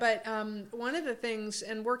through that. But one of the things,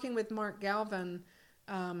 and working with Mark Galvin,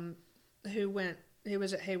 who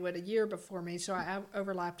was at Haywood a year before me, so I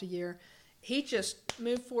overlapped a year. He just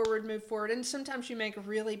moved forward, and sometimes you make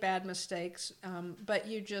really bad mistakes, but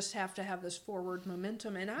you just have to have this forward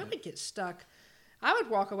momentum. And I would get stuck. I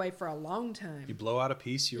would walk away for a long time. You blow out a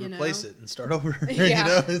piece, you replace it and start over.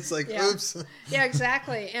 Yeah. It's like, oops. Yeah,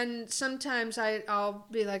 exactly. And sometimes I'll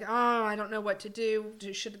be like, oh, I don't know what to do.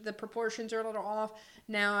 The proportions are a little off.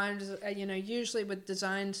 Now I'm just, usually with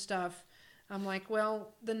design stuff, I'm like,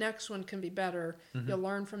 well, the next one can be better. Mm-hmm. You'll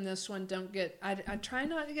learn from this one. I try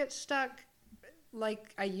not to get stuck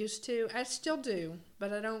like I used to. I still do,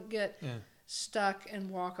 but I don't get stuck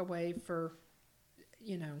and walk away for,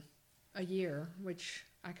 a year, which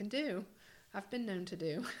I can do. I've been known to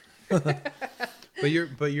do. But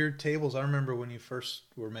your tables, I remember when you first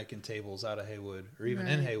were making tables out of Haywood or even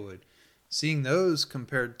in Haywood, seeing those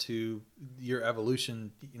compared to your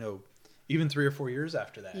evolution, even 3 or 4 years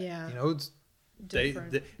after that. Yeah. It's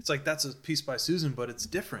different. It's like that's a piece by Susan, but it's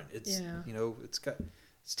different. It's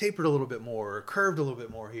it's tapered a little bit more, or curved a little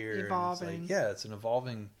bit more here. Evolving. It's like, it's an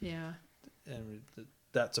evolving. Yeah. And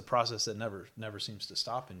that's a process that never seems to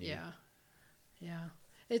stop in you. Yeah.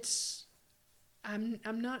 It's I'm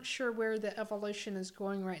not sure where the evolution is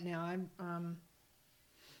going right now.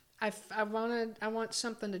 I want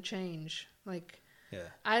something to change. Like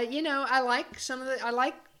I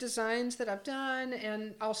like designs that I've done,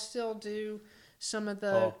 and I'll still do some of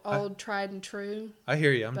the old tried and true. I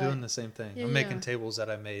hear you. I'm doing the same thing. I'm making tables that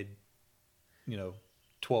I made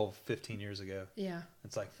 12, 15 years ago. Yeah.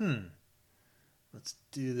 It's like, let's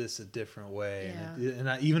do this a different way.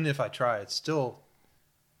 Yeah. Even if I try, it's still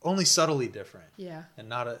only subtly different. Yeah. And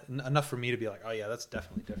not enough for me to be like, oh yeah, that's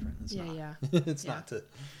definitely different. It's not. Yeah. It's not to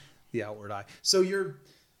the outward eye. So you're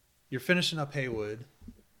finishing up Haywood.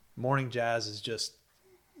 Morning Jazz is just,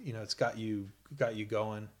 it's got you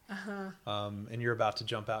going. Uh-huh. And you're about to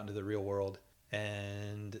jump out into the real world,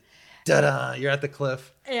 and da-da, you're at the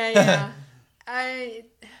cliff. Yeah.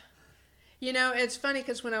 It's funny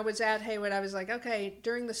because when I was at Haywood, I was like, okay,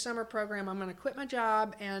 during the summer program, I'm going to quit my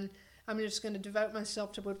job and I'm just going to devote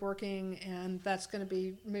myself to woodworking, and that's going to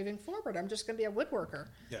be moving forward. I'm just going to be a woodworker.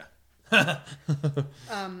 Yeah.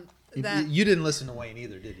 You didn't listen to Wayne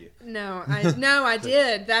either, did you? No, I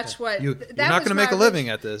did. That's what. You're not going to make a living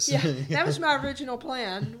at this. Yeah, that was my original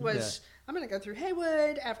plan. I'm going to go through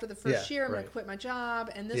Haywood after the first year. I'm going to quit my job,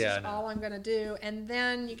 and this is all I'm going to do. And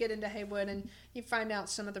then you get into Haywood, and you find out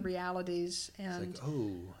some of the realities. And it's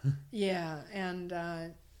like, yeah,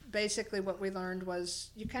 and basically what we learned was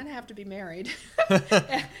you kind of have to be married.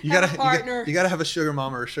 You got a partner. You got to have a sugar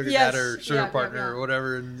mama or sugar dad or sugar partner or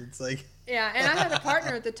whatever, and it's like. Yeah, and I had a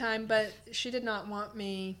partner at the time, but she did not want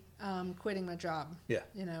me quitting my job. Yeah.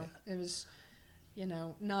 It was,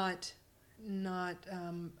 not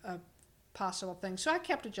a possible thing. So I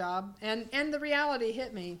kept a job, and the reality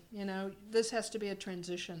hit me. This has to be a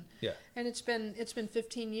transition. Yeah. And it's been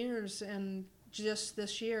 15 years, and just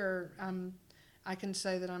this year, I can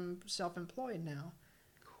say that I'm self-employed now.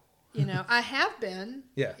 Cool. I have been.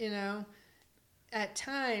 Yeah. At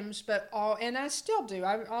times, and I still do.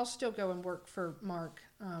 I'll still go and work for Mark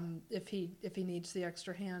if he needs the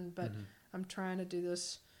extra hand. But I'm trying to do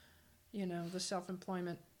this, the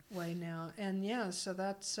self-employment way now. And so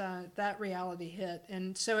that's that reality hit.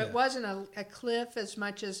 And so it wasn't a cliff as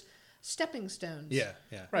much as stepping stones. Yeah.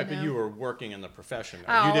 Right, but you were working in the profession.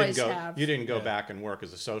 You didn't go back and work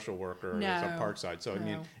as a social worker or as a park side. So I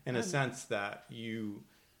mean, in a sense that you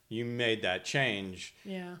you made that change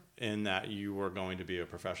Yeah. in that you were going to be a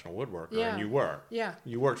professional woodworker, Yeah. and you were. Yeah.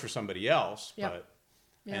 You worked for somebody else, Yep. but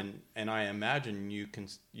Yep. and I imagine you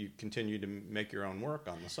continue to make your own work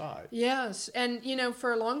on the side. Yes, and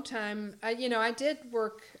for a long time, I did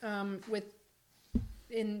work with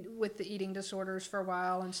the eating disorders for a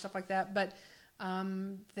while and stuff like that. But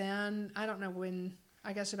then I don't know when.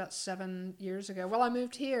 I guess about 7 years ago. Well, I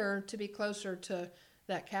moved here to be closer to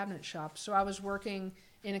that cabinet shop, so I was working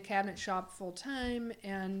in a cabinet shop full time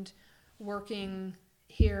and working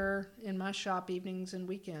here in my shop evenings and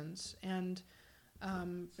weekends, and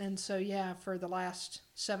so yeah, for the last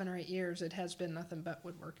 7 or 8 years, it has been nothing but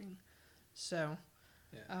woodworking. So,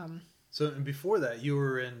 Yeah. So and before that, you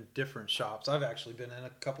were in different shops. I've actually been in a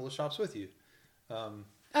couple of shops with you.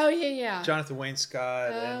 oh yeah. Jonathan Wainscott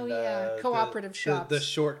Oh, and yeah. Cooperative shops. The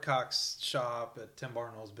Shortcox shop at Tim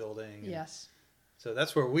Barnwell's building. And Yes. so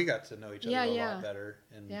that's where we got to know each other a Yeah. lot better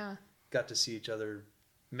and Yeah. got to see each other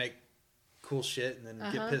make cool shit and then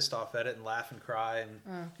get Uh-huh. pissed off at it and laugh and cry and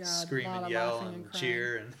Oh God. scream a lot and of yell laughing and crying.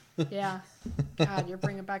 cheer and Yeah. God, you're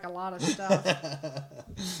bringing back a lot of stuff.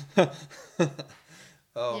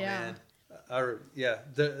 oh Yeah. man,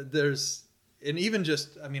 there's and even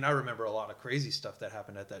just I mean I remember a lot of crazy stuff that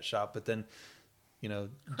happened at that shop, but then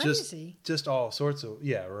Crazy? just all sorts of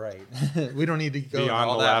right. We don't need to go into Beyond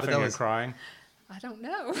all the that, laughing but that and was, crying. I don't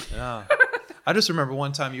know. yeah. I just remember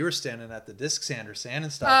one time you were standing at the disc sander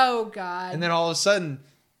sanding stuff, Oh God. and then all of a sudden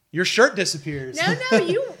your shirt disappears. No,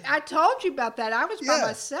 I told you about that. I was by Yeah.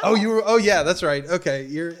 myself. Oh, you were. Oh, yeah, that's right. Okay,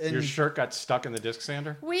 Your shirt got stuck in the disc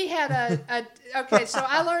sander? We had okay, so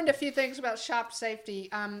I learned a few things about shop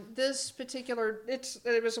safety. This particular,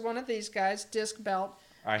 it was one of these guys, disc belt.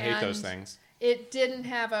 I hate those and things. It didn't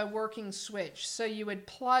have a working switch, so you would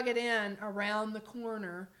plug it in around the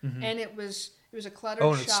corner, and it was a cluttered Oh,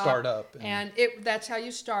 and shop. it'd start up, And that's how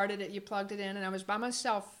you started it. You plugged it in, and I was by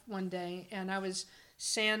myself one day, and I was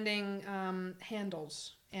sanding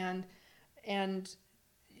handles, and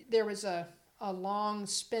there was a long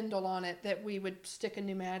spindle on it that we would stick a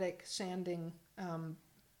pneumatic sanding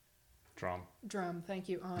drum, thank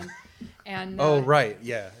you, on. And Oh, right,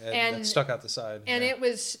 yeah, and- that stuck out the side. and yeah. it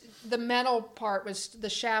was the metal part was the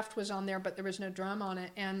shaft was on there, but there was no drum on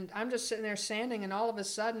it. And I'm just sitting there sanding, and all of a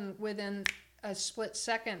sudden, within a split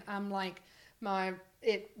second, I'm like,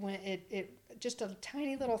 it just a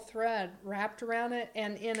tiny little thread wrapped around it,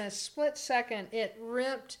 and in a split second, it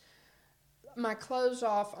ripped my clothes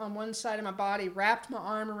off on one side of my body, wrapped my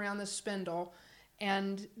arm around the spindle,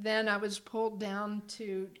 and then I was pulled down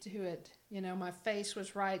to it. My face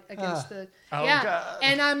was right against the... Oh, yeah, God.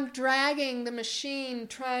 and I'm dragging the machine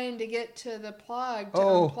trying to get to the plug to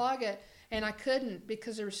Oh. unplug it, and I couldn't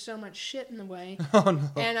because there was so much shit in the way. Oh,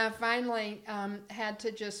 no. And I finally had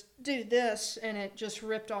to just do this, and it just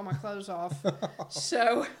ripped all my clothes off.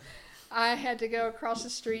 So I had to go across the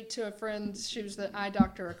street to a friend. She was the eye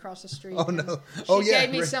doctor across the street. Oh, and no. She Oh, yeah,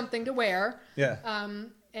 gave me right. something to wear. Yeah.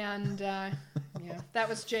 Yeah, that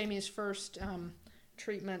was Jamie's first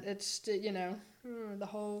treatment. It's, the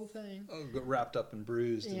whole thing. Oh, got wrapped up and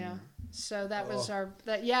bruised. Yeah. And, So that was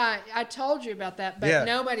I told you about that, but Yeah.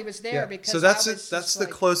 nobody was there because so that's I it. was That's just the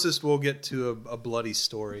like, closest we'll get to a bloody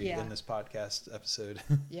story Yeah. in this podcast episode.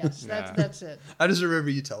 Yes, Yeah. that's it. I just remember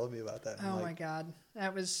you telling me about that. and Oh like, my God,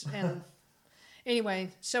 that was and anyway.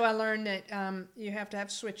 So I learned that you have to have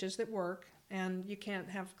switches that work, and you can't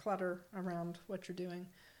have clutter around what you're doing.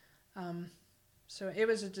 So it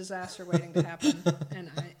was a disaster waiting to happen,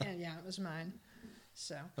 and it was mine.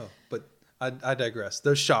 So Oh, but I digress.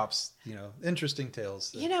 Those shops, interesting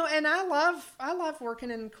tales. and I love working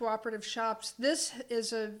in cooperative shops. This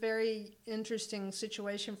is a very interesting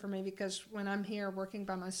situation for me because when I'm here working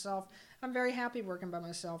by myself, I'm very happy working by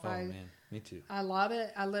myself. Oh man, me too. I love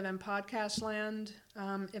it. I live in podcast land.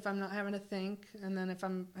 If I'm not having to think, and then if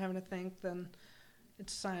I'm having to think, then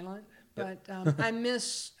it's silent. Yep. But I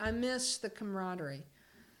miss the camaraderie.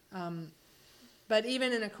 But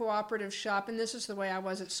even in a cooperative shop, and this is the way I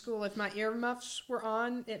was at school. If my earmuffs were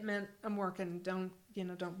on, it meant I'm working. Don't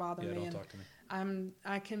bother me. Don't And talk to me.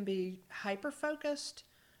 I can be hyper focused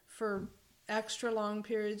for extra long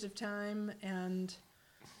periods of time, and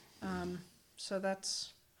so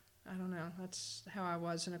that's. I don't know. That's how I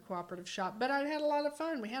was in a cooperative shop. But I had a lot of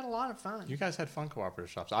fun. We had a lot of fun. You guys had fun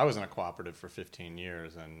cooperative shops. I was in a cooperative for 15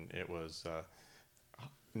 years, and it was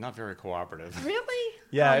not very cooperative. Really?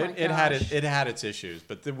 Yeah, Oh my it had gosh. it had its issues,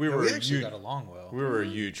 but we were We a actually huge, got along well. we were a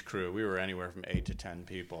huge crew. We were anywhere from 8 to 10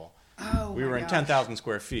 people. Oh, We my were in gosh. 10,000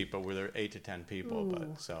 square feet, but we were 8 to 10 people. Ooh.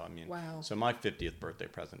 But so I mean, Wow. so my 50th birthday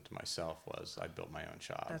present to myself was I built my own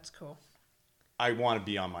shop. That's cool. I want to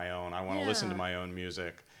be on my own. I want to listen to Yeah. my own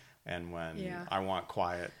music. And when Yeah. I want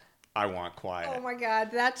quiet, I want quiet. Oh my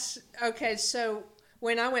God, that's okay. So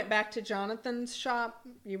when I went back to Jonathan's shop,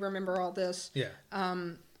 you remember all this? Yeah.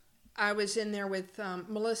 I was in there with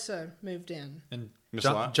Melissa moved in. And Miss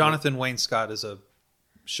Lott? Jonathan Wayne Scott is a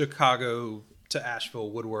Chicago to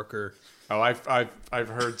Asheville woodworker. Oh, I've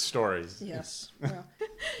heard stories. Yes. Well,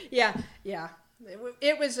 yeah.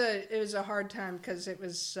 It was a hard time because it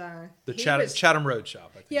was The he Chatham Road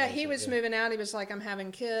shop, I think. Yeah, he was moving out. He was like, I'm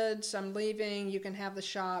having kids. I'm leaving. You can have the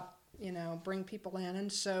shop, bring people in.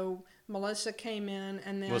 And so Melissa came in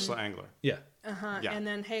and then... Melissa Angler. Yeah. Yeah. And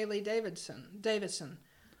then Haley Davidson.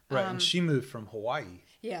 Right, and she moved from Hawaii.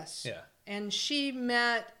 Yes. Yeah. And she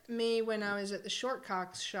met me when I was at the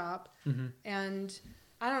Shortcox shop. Mm-hmm. And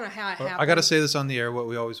I don't know how it happened. I got to say this on the air, what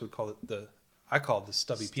we always would call it, I called the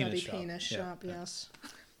Stubby Penis shop. Stubby Penis shop, yes.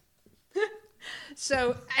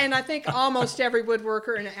 So, and I think almost every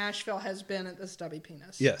woodworker in Asheville has been at the Stubby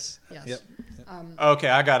Penis. Yes. Yes. Yep. Okay,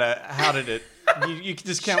 how did it... You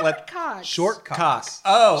just can't let... Shortcox.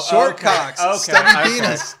 Oh, Shortcox. Okay. Stubby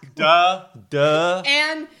Penis. Duh.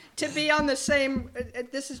 And to be on the same,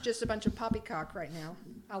 this is just a bunch of poppycock right now.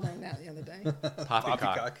 I learned that the other day.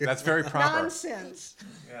 Poppycock. That's very proper. Nonsense.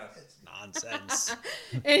 It's nonsense.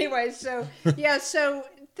 Anyway, so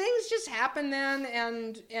things just happened then,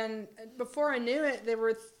 and before I knew it, there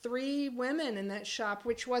were 3 women in that shop,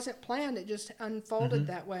 which wasn't planned. It just unfolded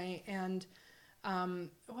that way. And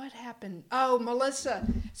what happened? Oh, Melissa.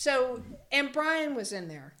 So, and Brian was in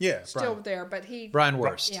there. Yeah, still Brian. there, but he. Brian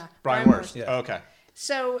Wurst. Yeah, Brian Wurst. Yeah. Okay.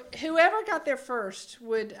 So whoever got there first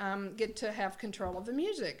would get to have control of the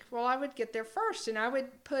music. Well, I would get there first, and I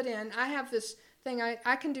would put in. I have this thing.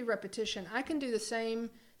 I can do repetition. I can do the same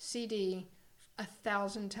CD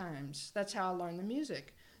 1,000 times. That's how I learned the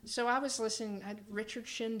music. So I was listening to Richard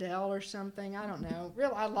Shindell or something. I don't know.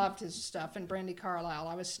 I loved his stuff, and Brandi Carlile.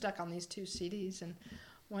 I was stuck on these 2 CDs, and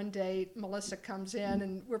one day Melissa comes in,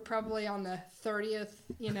 and we're probably on the 30th,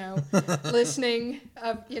 listening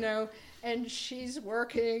of, and she's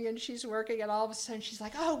working, and all of a sudden she's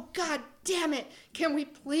like, oh, God damn it. Can we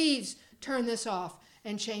please turn this off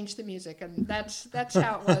and change the music? And that's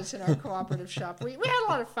how it was in our cooperative shop. We had a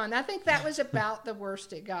lot of fun. I think that was about the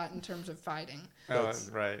worst it got in terms of fighting. Oh, that's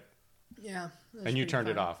right. Yeah. And you turned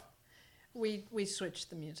it off. We switched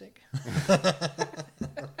the music.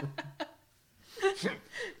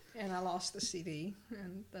 And I lost the CD,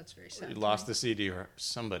 and that's very sad. You lost the CD, or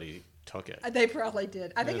somebody took it. They probably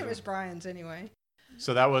did. I think it was Brian's anyway.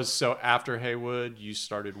 So after Haywood, you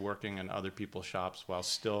started working in other people's shops while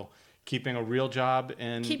still keeping a real job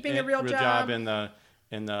in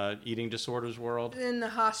the eating disorders world. In the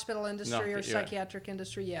hospital industry or yeah. psychiatric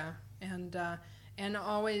industry, yeah, and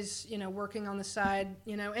always working on the side,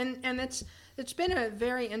 and it's been a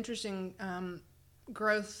very interesting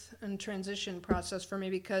growth and transition process for me,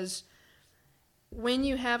 because when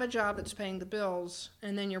you have a job that's paying the bills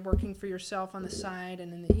and then you're working for yourself on the side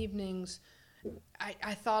and in the evenings,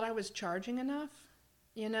 I thought I was charging enough,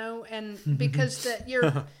 and because you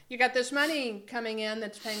got this money coming in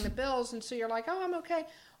that's paying the bills, and so you're like, oh, I'm okay.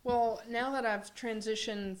 Well, now that I've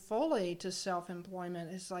transitioned fully to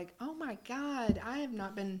self-employment, it's like, oh my God, I have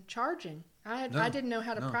not been charging. I didn't know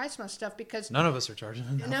how to price my stuff, because none of us are charging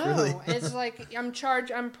enough. No, really. It's like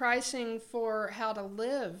I'm pricing for how to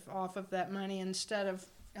live off of that money instead of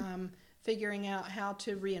figuring out how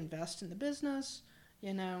to reinvest in the business.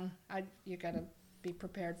 You got to be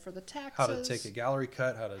prepared for the taxes. How to take a gallery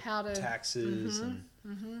cut, how to taxes, and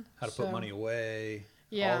how to put money away.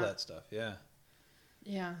 Yeah. All that stuff. Yeah.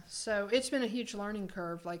 Yeah, so it's been a huge learning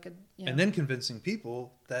curve, and then convincing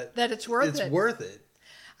people that it's worth it. It's worth it.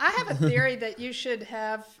 I have a theory that you should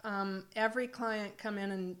have every client come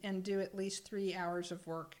in and do at least 3 hours of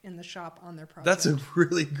work in the shop on their project. That's a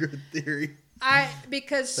really good theory.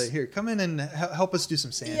 Because so here, come in and help us do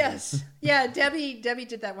some sanding. Yes, yeah. Debbie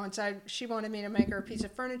did that once. She wanted me to make her a piece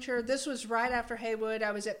of furniture. This was right after Haywood.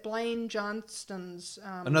 I was at Blaine Johnston's.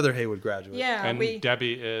 Another Haywood graduate. Yeah, and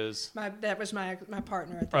Debbie is that was my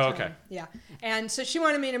partner at the time. Okay. Yeah, and so she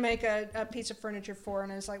wanted me to make a piece of furniture for her,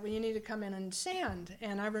 and I was like, well, you need to come in and sand.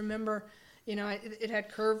 And I remember, it had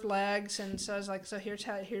curved legs, and so I was like, so here's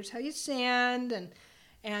how you sand,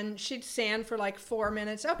 and she'd sand for like 4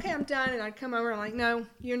 minutes. Okay, I'm done. And I'd come over and like, no,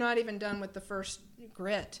 you're not even done with the first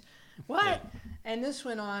grit. What? Yeah. And this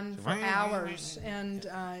went on for hours. And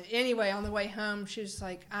anyway, on the way home, she was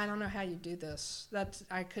like, I don't know how you do this.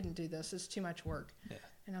 I couldn't do this. It's too much work. Yeah.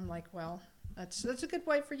 And I'm like, well, that's a good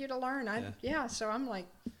way for you to learn. So I'm like.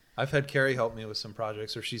 I've had Carrie help me with some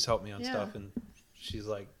projects, or she's helped me on stuff. And she's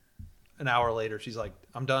like, an hour later, she's like,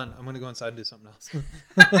 I'm done. I'm going to go inside and do something else.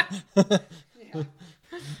 Yeah.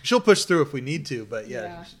 She'll push through if we need to, but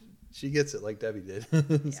Yeah. she gets it like Debbie did.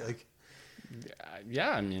 It's Yeah. like,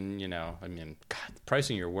 Yeah, I mean, God,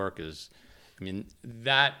 pricing your work is, I mean,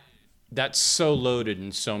 that's so loaded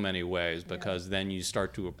in so many ways, because then you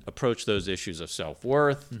start to approach those issues of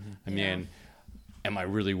self-worth. I mean, am I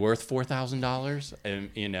really worth $4,000?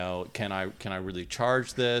 And can I really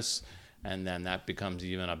charge this? And then that becomes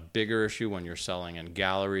even a bigger issue when you're selling in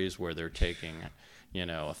galleries where they're taking, a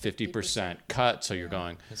 50% cut. So you're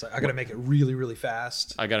going, it's like I got to make it really, really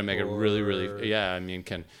fast. I got to make it really, really, yeah. I mean,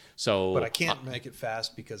 but I can't make it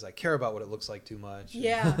fast because I care about what it looks like too much.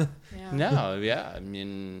 Yeah. No, yeah. I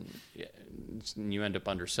mean, you end up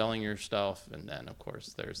underselling your stuff. And then, of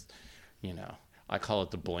course, there's, I call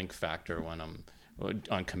it the blink factor when I'm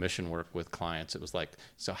on commission work with clients. It was like,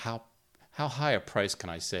 so how high a price can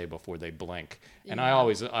I say before they blink? And I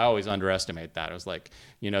always underestimate that. It was like,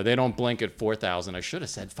 they don't blink at 4,000. I should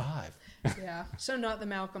have said 5. Yeah. So not the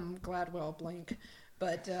Malcolm Gladwell blink,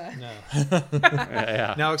 but No.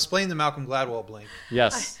 Yeah. Now explain the Malcolm Gladwell blink.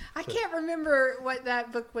 Yes. I can't remember what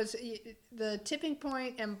that book was. The Tipping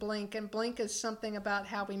Point and Blink is something about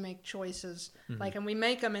how we make choices. Like, and we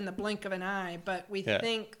make them in the blink of an eye, but we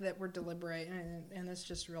think that we're deliberate, and it's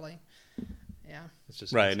just really, yeah. It's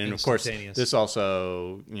just Right. And of course, instantaneous. this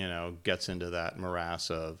also, gets into that morass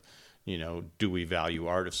of, do we value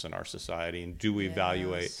artists in our society, and do we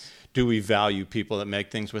value people that make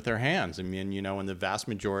things with their hands? I mean, and the vast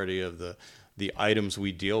majority of the items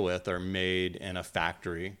we deal with are made in a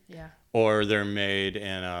factory. Yeah. Or they're made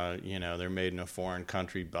in a foreign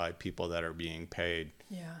country by people that are being paid,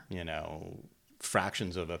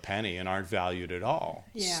 fractions of a penny and aren't valued at all.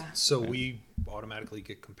 Yeah. So we automatically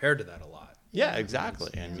get compared to that a lot. Yeah,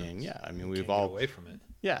 exactly. I mean, we've all get away from it.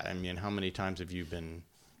 Yeah, I mean, how many times have you been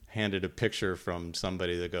handed a picture from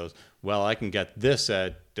somebody that goes, "Well, I can get this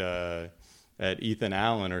at Ethan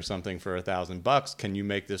Allen or something for $1,000. Can you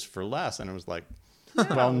make this for less?" And it was like,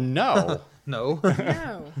 "Well, no." No.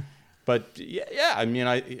 No. But I mean,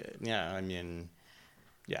 exactly.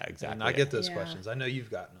 And I get those Yeah. questions. I know you've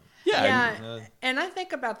gotten them. Yeah. And I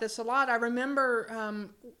think about this a lot. I remember,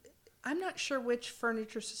 I'm not sure which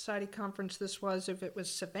Furniture Society conference this was, if it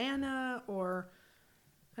was Savannah or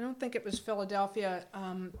I don't think it was Philadelphia,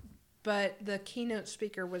 but the keynote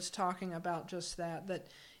speaker was talking about just that,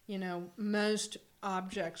 most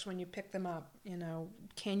objects, when you pick them up,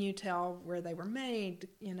 can you tell where they were made?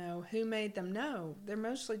 Who made them? No, they're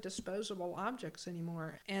mostly disposable objects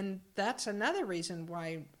anymore. And that's another reason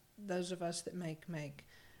why those of us that make,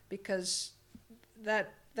 because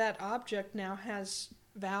that object now has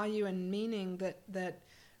value and meaning that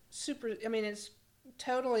it's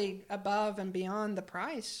totally above and beyond the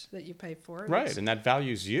price that you pay for it. Right, and that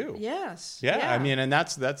values you. Yes. Yeah, I mean, and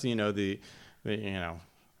that's the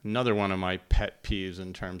another one of my pet peeves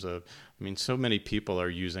in terms of, I mean, so many people are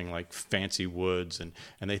using like fancy woods and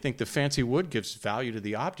they think the fancy wood gives value to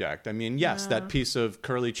the object. I mean, yes, that piece of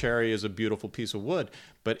curly cherry is a beautiful piece of wood,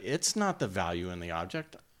 but it's not the value in the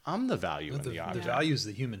object. I'm the value in the object. The value is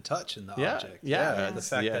the human touch in the object. Yeah. The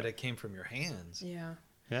fact that it came from your hands. Yeah.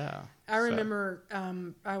 Yeah. I remember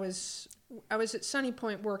I was at Sunny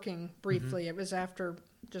Point working briefly. It was after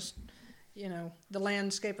just, the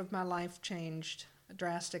landscape of my life changed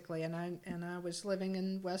drastically, and I was living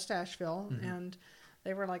in West Asheville, and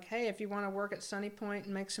they were like, "Hey, if you want to work at Sunny Point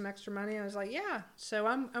and make some extra money," I was like, "Yeah." So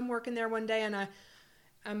I'm working there one day, and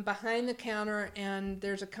I'm behind the counter, and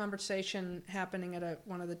there's a conversation happening at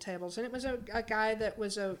one of the tables, and it was a guy that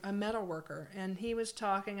was a metal worker, and he was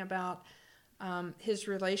talking about his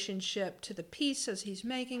relationship to the piece as he's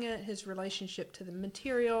making it, his relationship to the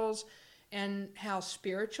materials, and how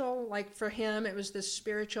spiritual, like for him, it was this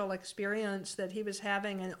spiritual experience that he was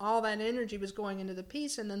having, and all that energy was going into the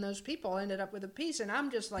piece, and then those people ended up with a piece, and I'm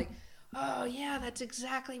just like, oh yeah, that's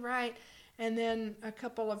exactly right. And then a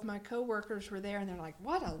couple of my coworkers were there, and they're like,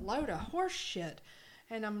 what a load of horse shit.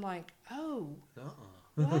 And I'm like, oh,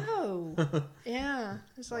 whoa. Yeah.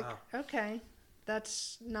 It's like, okay,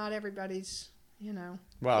 that's not everybody's, Well,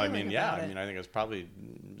 I feeling mean, about I it. mean, I think it's probably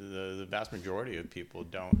the vast majority of people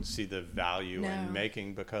don't see the value in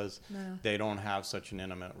making because they don't have such an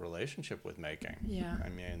intimate relationship with making. Yeah. I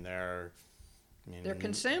mean, they're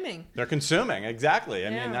consuming. They're consuming, exactly. I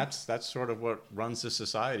mean, Yeah. that's sort of what runs the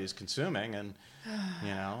society is consuming, and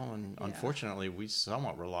and unfortunately, we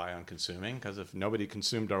somewhat rely on consuming because if nobody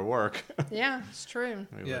consumed our work, Yeah, it's true.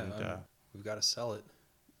 we Yeah, wouldn't. we've got to sell it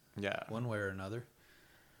one way or another.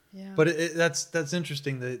 Yeah. But that's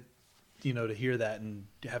interesting that to hear that and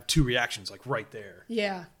to have two reactions like right there.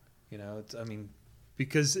 Yeah.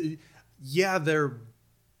 Because they're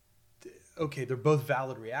both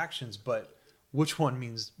valid reactions, but which one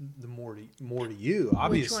means the more to you?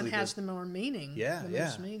 Obviously, which one has the more meaning? Yeah, the yeah,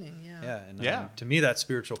 most meaning. Yeah, yeah. And Yeah. to me, that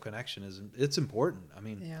spiritual connection it's important. I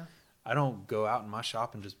mean, yeah, I don't go out in my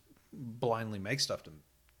shop and just blindly make stuff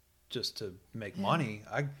to make money.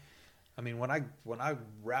 I mean, when I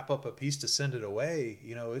wrap up a piece to send it away,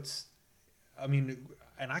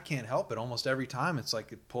 and I can't help it. Almost every time, it's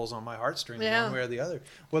like it pulls on my heartstrings one way or the other.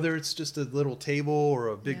 Whether it's just a little table or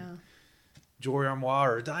a big jewelry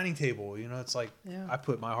armoire or a dining table, it's like I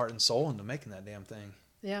put my heart and soul into making that damn thing.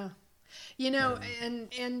 Yeah.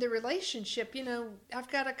 And the relationship,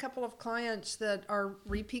 I've got a couple of clients that are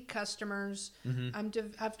repeat customers.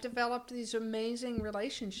 I've developed these amazing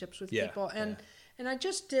relationships with people. And I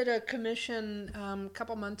just did a commission a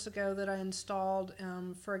couple months ago that I installed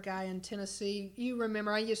for a guy in Tennessee. You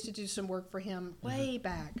remember, I used to do some work for him way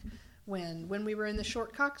back when we were in the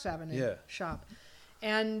Short Cox Avenue shop.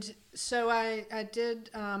 And so I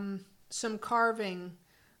did some carving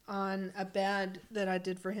on a bed that I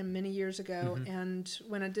did for him many years ago. And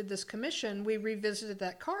when I did this commission, we revisited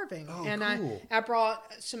that carving. And cool. I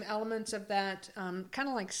brought some elements of that kind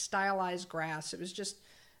of like stylized grass. It was just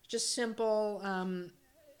simple,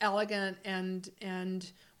 elegant,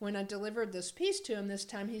 and when I delivered this piece to him this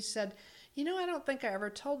time, he said, I don't think I ever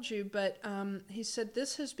told you, but he said,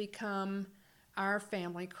 this has become our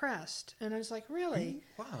family crest. And I was like, really?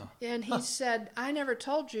 Wow. And he said, I never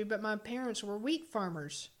told you, but my parents were wheat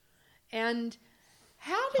farmers. And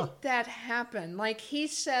how did that happen? Like, he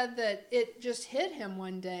said that it just hit him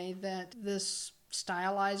one day that this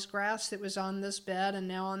stylized grass that was on this bed and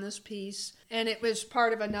now on this piece, and it was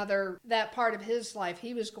part of that part of his life.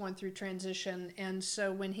 He was going through transition, and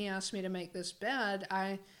so when he asked me to make this bed,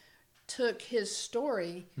 I took his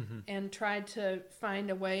story and tried to find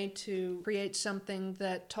a way to create something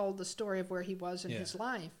that told the story of where he was in his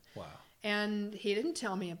life. Wow. And he didn't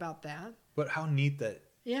tell me about that. But how neat that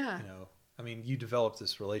you developed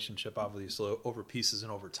this relationship obviously over pieces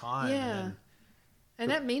and over time.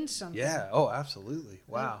 And that means something. Yeah. Oh, absolutely.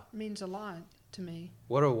 Wow. It means a lot to me.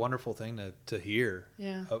 What a wonderful thing to hear.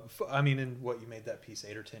 Yeah. And you made that piece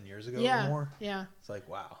 8 or 10 years ago or more? Yeah. It's like,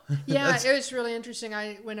 wow. Yeah, it was really interesting.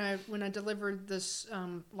 When I delivered this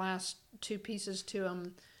last 2 pieces to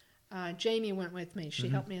him, Jamie went with me. She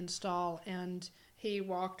helped me install, and he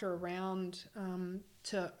walked her around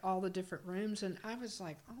to all the different rooms, and I was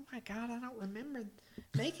like, oh my God, I don't remember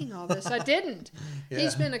making all this. I didn't.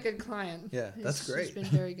 He's been a good client. Yeah, that's great. He's been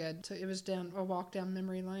very good. So it was a walk down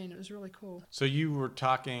memory lane. It was really cool. So you were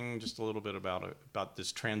talking just a little bit about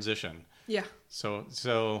this transition. Yeah.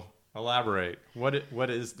 So elaborate. What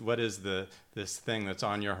is this thing that's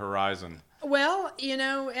on your horizon? Well,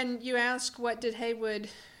 and you ask, what did Haywood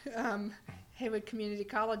Community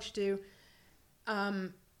College do?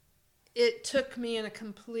 It took me in a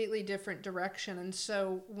completely different direction. And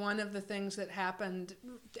so one of the things that happened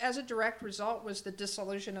as a direct result was the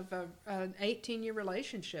dissolution of an 18-year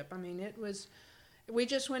relationship. I mean, we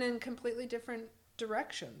just went in completely different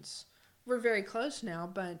directions. We're very close now,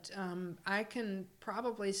 but I can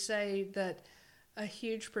probably say that a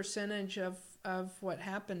huge percentage of what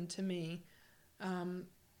happened to me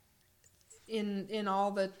in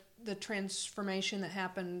all the transformation that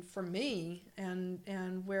happened for me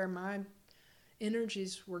and where my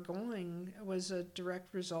energies were going was a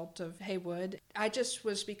direct result of Haywood. I just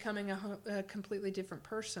was becoming a completely different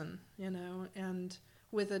person, and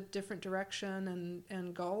with a different direction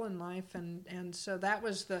and goal in life, and so that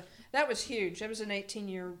was huge. It was an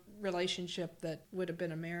 18-year relationship that would have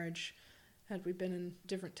been a marriage had we been in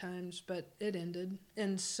different times, but it ended.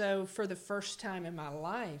 And so for the first time in my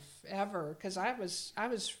life ever, because I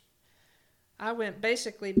went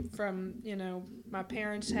basically from, my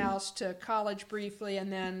parents' house to college briefly,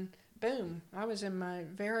 and then boom, I was in my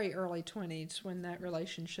very early 20s when that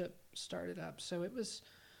relationship started up. So it was,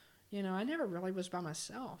 I never really was by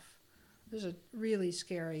myself. It was a really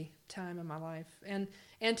scary time in my life. And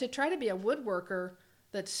to try to be a woodworker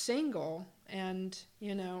that's single and,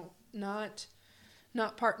 not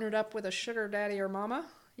partnered up with a sugar daddy or mama,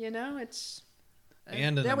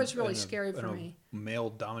 that was really scary for me.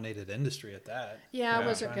 Male-dominated industry at that. Yeah, I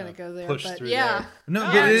wasn't going to go there, but yeah. No,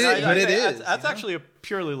 but it is. That's actually a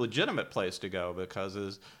purely legitimate place to go, because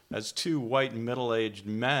as 2 white middle-aged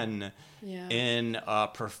men in a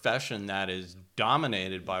profession that is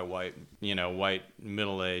dominated by white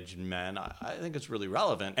middle-aged men, I think it's really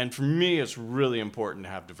relevant. And for me, it's really important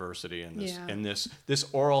to have diversity in this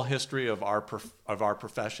oral history of our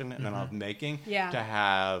profession and of making. Yeah. To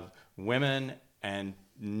have women and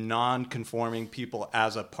non-conforming people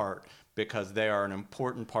as a part, because they are an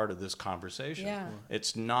important part of this conversation. Yeah.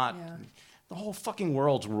 It's not The whole fucking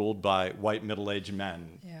world's ruled by white middle-aged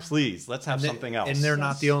men. Yeah. Please, let's have something else. And they're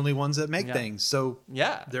not the only ones that make Yeah. things. So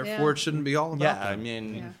Yeah. therefore, Yeah. it shouldn't be all about Yeah, them. I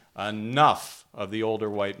mean, enough of the older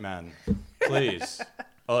white men. Please.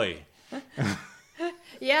 Oi.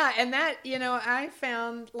 Yeah, and that, I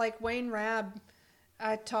found, like, Wayne Rabb,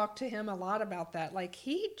 I talked to him a lot about that. Like,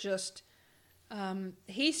 he just,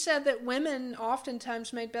 he said that women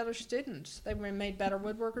oftentimes made better students. They made better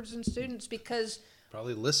woodworkers and students because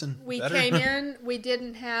Probably listen we better. came in, we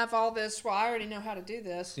didn't have all this, well, I already know how to do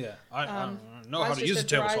this. Yeah, I know I how was to just use a a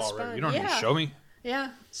table dry saw already. sponge. You don't need to Yeah. show me.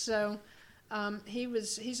 Yeah, so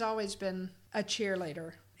he's always been a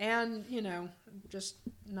cheerleader and, just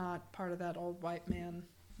not part of that old white man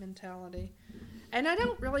mentality. And I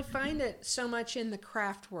don't really find it so much in the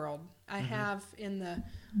craft world. I have in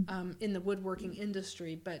the woodworking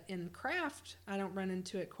industry, but in craft, I don't run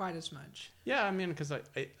into it quite as much. Yeah, I mean, because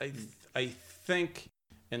I think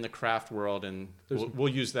in the craft world, and we'll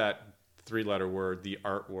use that three-letter word, the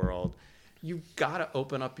art world, you've got to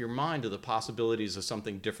open up your mind to the possibilities of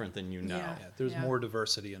something different than you know. Yeah. Yeah, there's more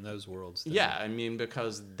diversity in those worlds. Yeah, I mean,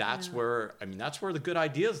 because that's where the good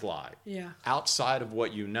ideas lie. Yeah. Outside of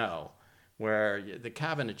what you know, where the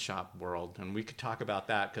cabinet shop world, and we could talk about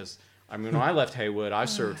that because, I mean, when I left Haywood, I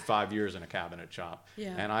served 5 years in a cabinet shop.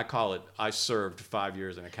 Yeah. And I call it, I served 5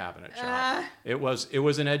 years in a cabinet shop. It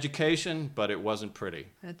was an education, but it wasn't pretty.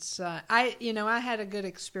 It's I had a good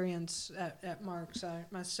experience at Mark's.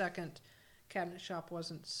 My second cabinet shop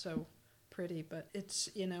wasn't so pretty, but it's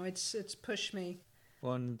pushed me.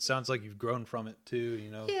 Well, and it sounds like you've grown from it too.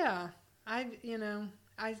 Yeah,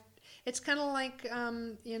 it's kind of like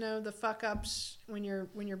the fuck ups when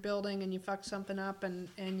you're building and you fuck something up and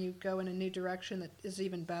you go in a new direction that is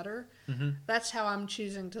even better. Mm-hmm. That's how I'm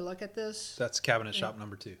choosing to look at this. That's cabinet shop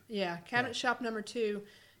number 2. Yeah, cabinet shop number 2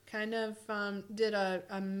 kind of did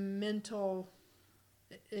a mental.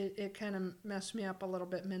 It kind of messed me up a little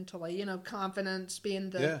bit mentally. Confidence being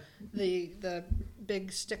the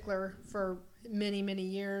big stickler for many, many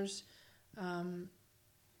years.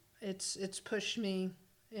 It's pushed me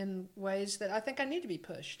in ways that I think I need to be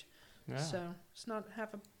pushed. Yeah. So it's not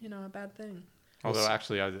half a bad thing. Although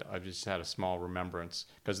actually I've just had a small remembrance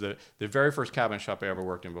because the very first cabinet shop I ever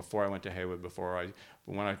worked in before I went to Haywood,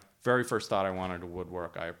 when I very first thought I wanted to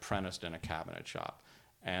woodwork, I apprenticed in a cabinet shop.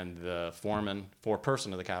 And the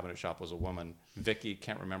foreperson of the cabinet shop was a woman, Vicky,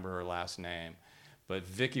 can't remember her last name, but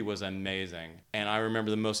Vicky was amazing. And I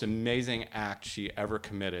remember the most amazing act she ever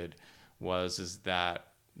committed is that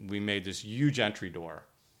we made this huge entry door.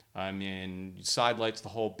 I mean, side lights the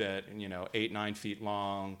whole bit, and 8-9 feet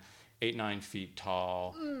long, 8-9 feet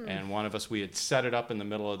tall. And one of us, we had set it up in the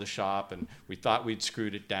middle of the shop, and we thought we'd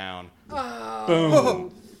screwed it down. Oh.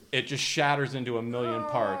 Boom! It just shatters into a million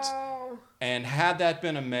parts. And had that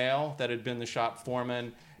been a male that had been the shop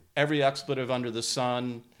foreman, every expletive under the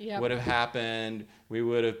sun would have happened. We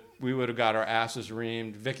would have got our asses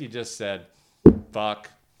reamed. Vicky just said, "Fuck,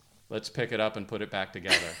 let's pick it up and put it back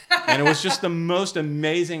together." And it was just the most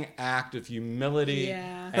amazing act of humility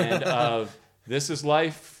and of this is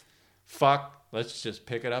life. Fuck, let's just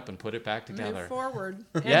pick it up and put it back together. Move forward.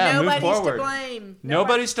 And move forward. To blame.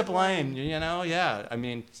 Nobody's to blame. Yeah. I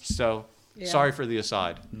mean, so. Yeah. Sorry for the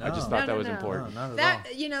aside. No. I just thought that was important. No, not that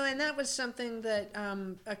at all. And that was something that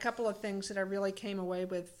a couple of things that I really came away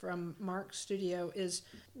with from Mark's studio is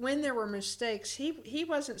when there were mistakes, he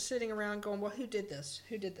wasn't sitting around going, "Well, who did this?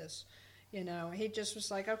 Who did this?" He just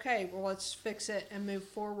was like, "Okay, well, let's fix it and move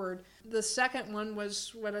forward." The second one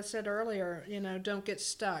was what I said earlier. Don't get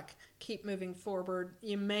stuck. Keep moving forward.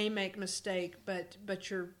 You may make mistake, but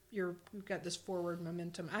you've got this forward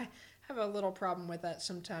momentum. I have a little problem with that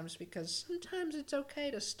sometimes because sometimes it's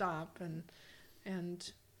okay to stop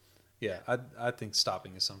and yeah, I think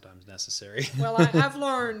stopping is sometimes necessary. Well, I've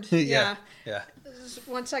learned. Yeah.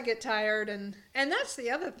 Once I get tired and that's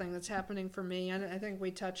the other thing that's happening for me. And I think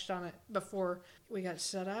we touched on it before we got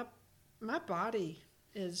set up. My body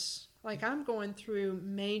is like I'm going through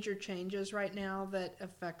major changes right now that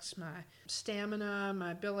affects my stamina,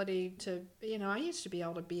 my ability to. I used to be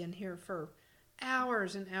able to be in here for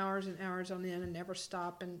hours and hours and hours on end and never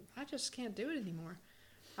stop, and I just can't do it anymore.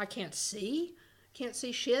 I can't see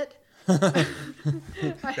shit. Got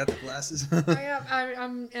the glasses.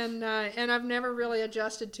 And I've never really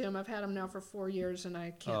adjusted to them. I've had them now for 4 years, and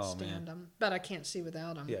I can't stand them. But I can't see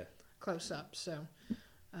without them. Yeah. Close up. So.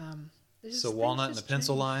 So walnut and the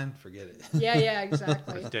pencil line, forget it. Yeah,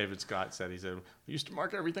 exactly. David Scott said, he said, "I used to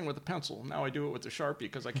mark everything with a pencil. Now I do it with a Sharpie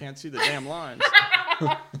because I can't see the damn lines."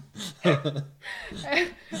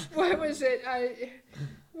 What was it?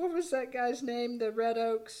 What was that guy's name? The Red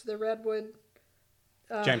Oaks, the Redwood.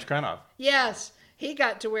 James Krenov. Yes, he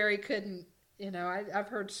got to where he couldn't. I've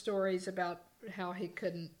heard stories about how he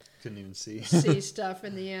couldn't even see stuff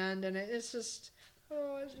in the end, and it's just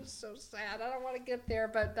so sad. I don't want to get there,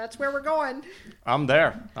 but that's where we're going. I'm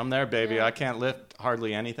there, baby. Yeah. I can't lift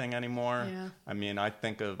hardly anything anymore. Yeah. I mean, I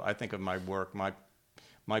think of my work,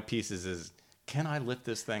 my pieces is, can I lift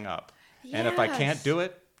this thing up? Yes. And if I can't do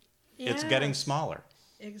it, it's getting Yes. smaller.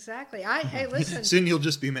 Exactly. Hey, listen. Soon you'll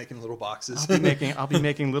just be making little boxes. I'll be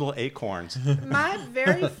making little acorns. My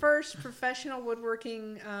very first professional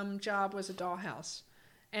woodworking job was a dollhouse.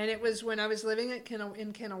 And it was when I was living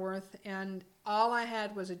in Kenilworth, and all I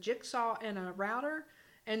had was a jigsaw and a router.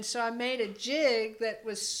 And so I made a jig that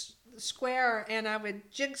was square, and I would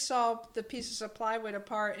jigsaw the pieces of plywood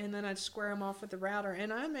apart, and then I'd square them off with the router.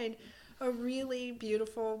 And I made a really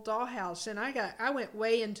beautiful dollhouse. And I went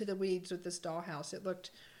way into the weeds with this dollhouse. It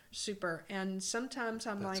looked super. And sometimes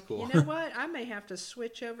I'm That's like, cool. you know what? I may have to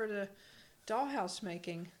switch over to dollhouse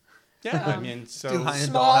making. Yeah, I mean, Do so high-end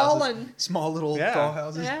small dollhouses. and- small little Yeah.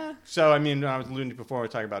 dollhouses. Yeah. So, I mean, I was alluding to before we were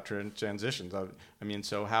talking about transitions. I mean,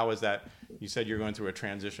 so how is that? You said you're going through a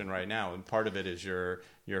transition right now, and part of it is your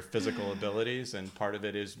physical abilities, and part of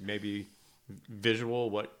it is maybe visual.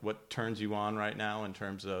 What turns you on right now in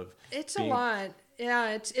terms of? It's being- a lot.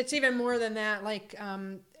 Yeah, it's even more than that. Like,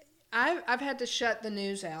 I've had to shut the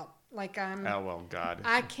news out. Like Oh well, God.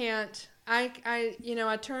 I can't. I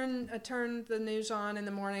turn the news on in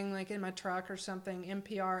the morning, like in my truck or something,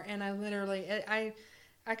 NPR, and I literally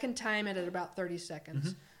I can time it at about 30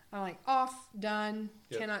 seconds. I'm like, off, done,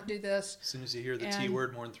 Yep. cannot do this. As soon as you hear the T And-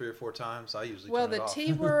 word more than 3 or 4 times, I usually Well, turn it the off.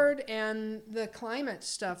 T word and the climate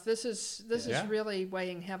stuff. This is Yeah. really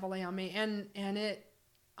weighing heavily on me, and it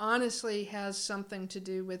honestly has something to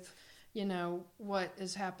do with what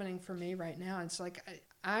is happening for me right now. It's like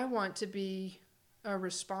I want to be a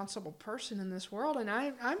responsible person in this world, and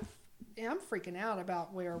I'm freaking out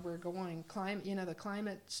about where we're going. The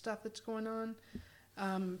climate stuff that's going on,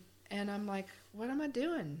 and I'm like, what am I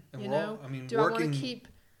doing? And You we're know, all- I mean, do I want working- to keep?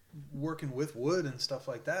 Working with wood and stuff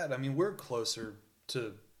like that. I mean, we're closer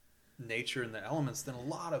to nature and the elements than a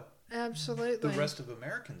lot of Absolutely. the rest of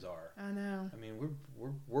Americans are. I know. I mean,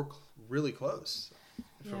 we're really close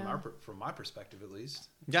Yeah. from my perspective, at least.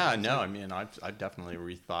 Yeah, no, I mean, I've definitely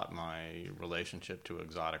rethought my relationship to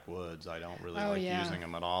exotic woods. I don't really Oh, like yeah. using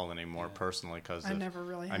them at all anymore personally because I never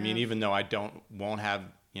really I mean, have. even though I won't have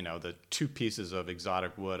the 2 pieces of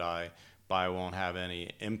exotic wood I buy won't have any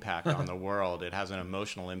impact on the world. It has an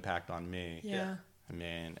emotional impact on me. Yeah. I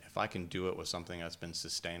mean, if I can do it with something that's been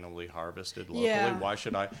sustainably harvested locally, Yeah. why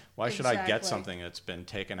should I get Exactly. something that's been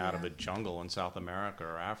taken out of Yeah. a jungle in South America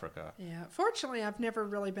or Africa? Yeah. Fortunately, I've never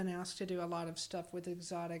really been asked to do a lot of stuff with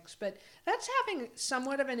exotics, but that's having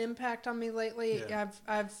somewhat of an impact on me lately. Yeah.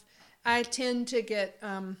 I tend to get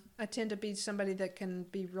I tend to be somebody that can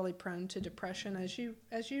be really prone to depression, as you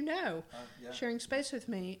know, Yeah. sharing space with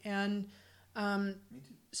me, and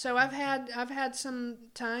so I've had some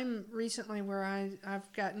time recently where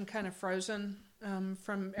I've gotten kind of frozen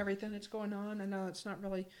from everything that's going on. I know it's not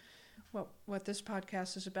really what this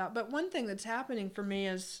podcast is about, but one thing that's happening for me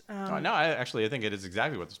is No, I think it is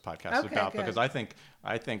exactly what this podcast is Okay, about, good. because I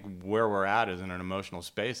think where we're at is in an emotional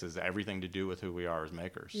space is everything to do with who we are as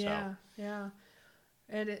makers. yeah, So, yeah,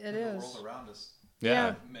 it The is. world around us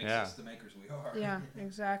yeah, makes yeah. us the makers we are. Yeah,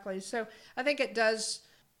 exactly. So I think it does.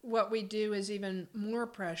 What we do is even more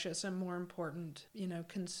precious and more important,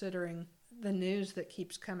 considering the news that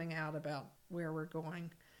keeps coming out about where we're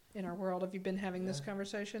going in our world. Have you been having this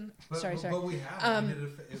conversation? Sorry. But we have. I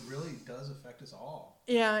mean, it really does affect us all.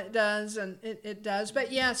 Yeah, it does, and it does.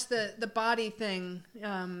 But yes, the body thing,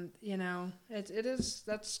 it is.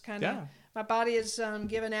 That's kind of Yeah. my body is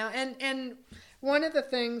given out, and one of the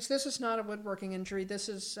things. This is not a woodworking injury. This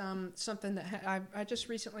is something that I just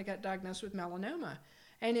recently got diagnosed with melanoma,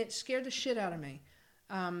 and it scared the shit out of me,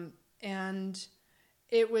 and.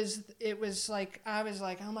 It was like, I was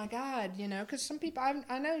like, oh my God, because some people,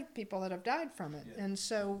 I know people that have died from it. Yeah. And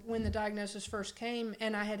so when the diagnosis first came,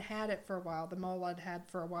 and I had it for a while, the mole I'd had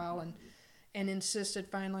for a while, and insisted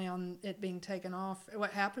finally on it being taken off.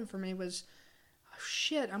 What happened for me was, oh,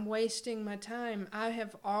 shit, I'm wasting my time. I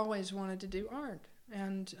have always wanted to do art,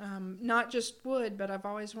 and not just wood, but I've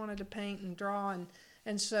always wanted to paint and draw,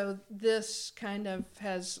 and so this kind of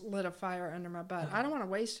has lit a fire under my butt. I don't want to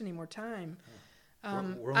waste any more time.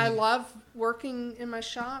 I love working in my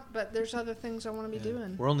shop, but there's other things I want to be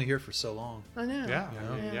doing. We're only here for so long. I know. Yeah,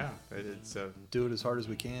 I mean, yeah. It's Do it as hard as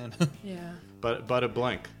we can. Yeah. but a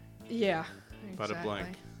blink. Yeah. But a Exactly.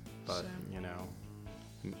 blink. But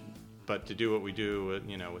So. but to do what we do,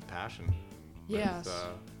 with passion. Yes.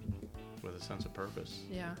 with a sense of purpose.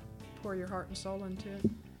 Yeah. Pour your heart and soul into it.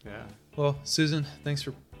 Yeah. Well, Susan, thanks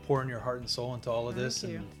for pouring your heart and soul into all of this.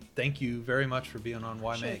 Thank you. And thank you very much for being on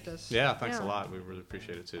Why Appreciate Make. this. Yeah, thanks a Yeah. lot. We really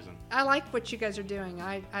appreciate it, Susan. I like what you guys are doing.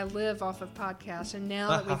 I live off of podcasts, and now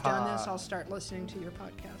that we've done this, I'll start listening to your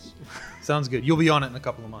podcast. Sounds good. You'll be on it in a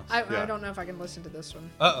couple of months. I Yeah. don't know if I can listen to this one.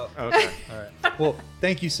 Uh-oh. Okay. All right. Well,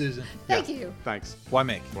 thank you, Susan. Thank you. Thanks. Why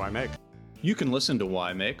Make? Why Make? You can listen to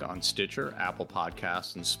Why Make on Stitcher, Apple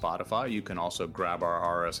Podcasts, and Spotify. You can also grab our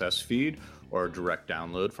RSS feed or a direct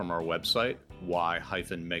download from our website,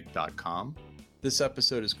 why-make.com. This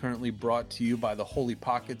episode is currently brought to you by the Holy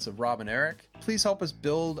Pockets of Rob and Eric. Please help us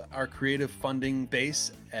build our creative funding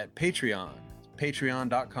base at Patreon.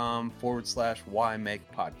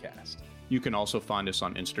 Patreon.com/whymakepodcast. You can also find us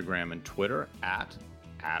on Instagram and Twitter at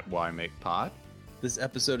whymakepod. This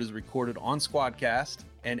episode is recorded on Squadcast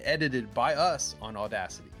and edited by us on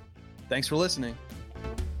Audacity. Thanks for listening.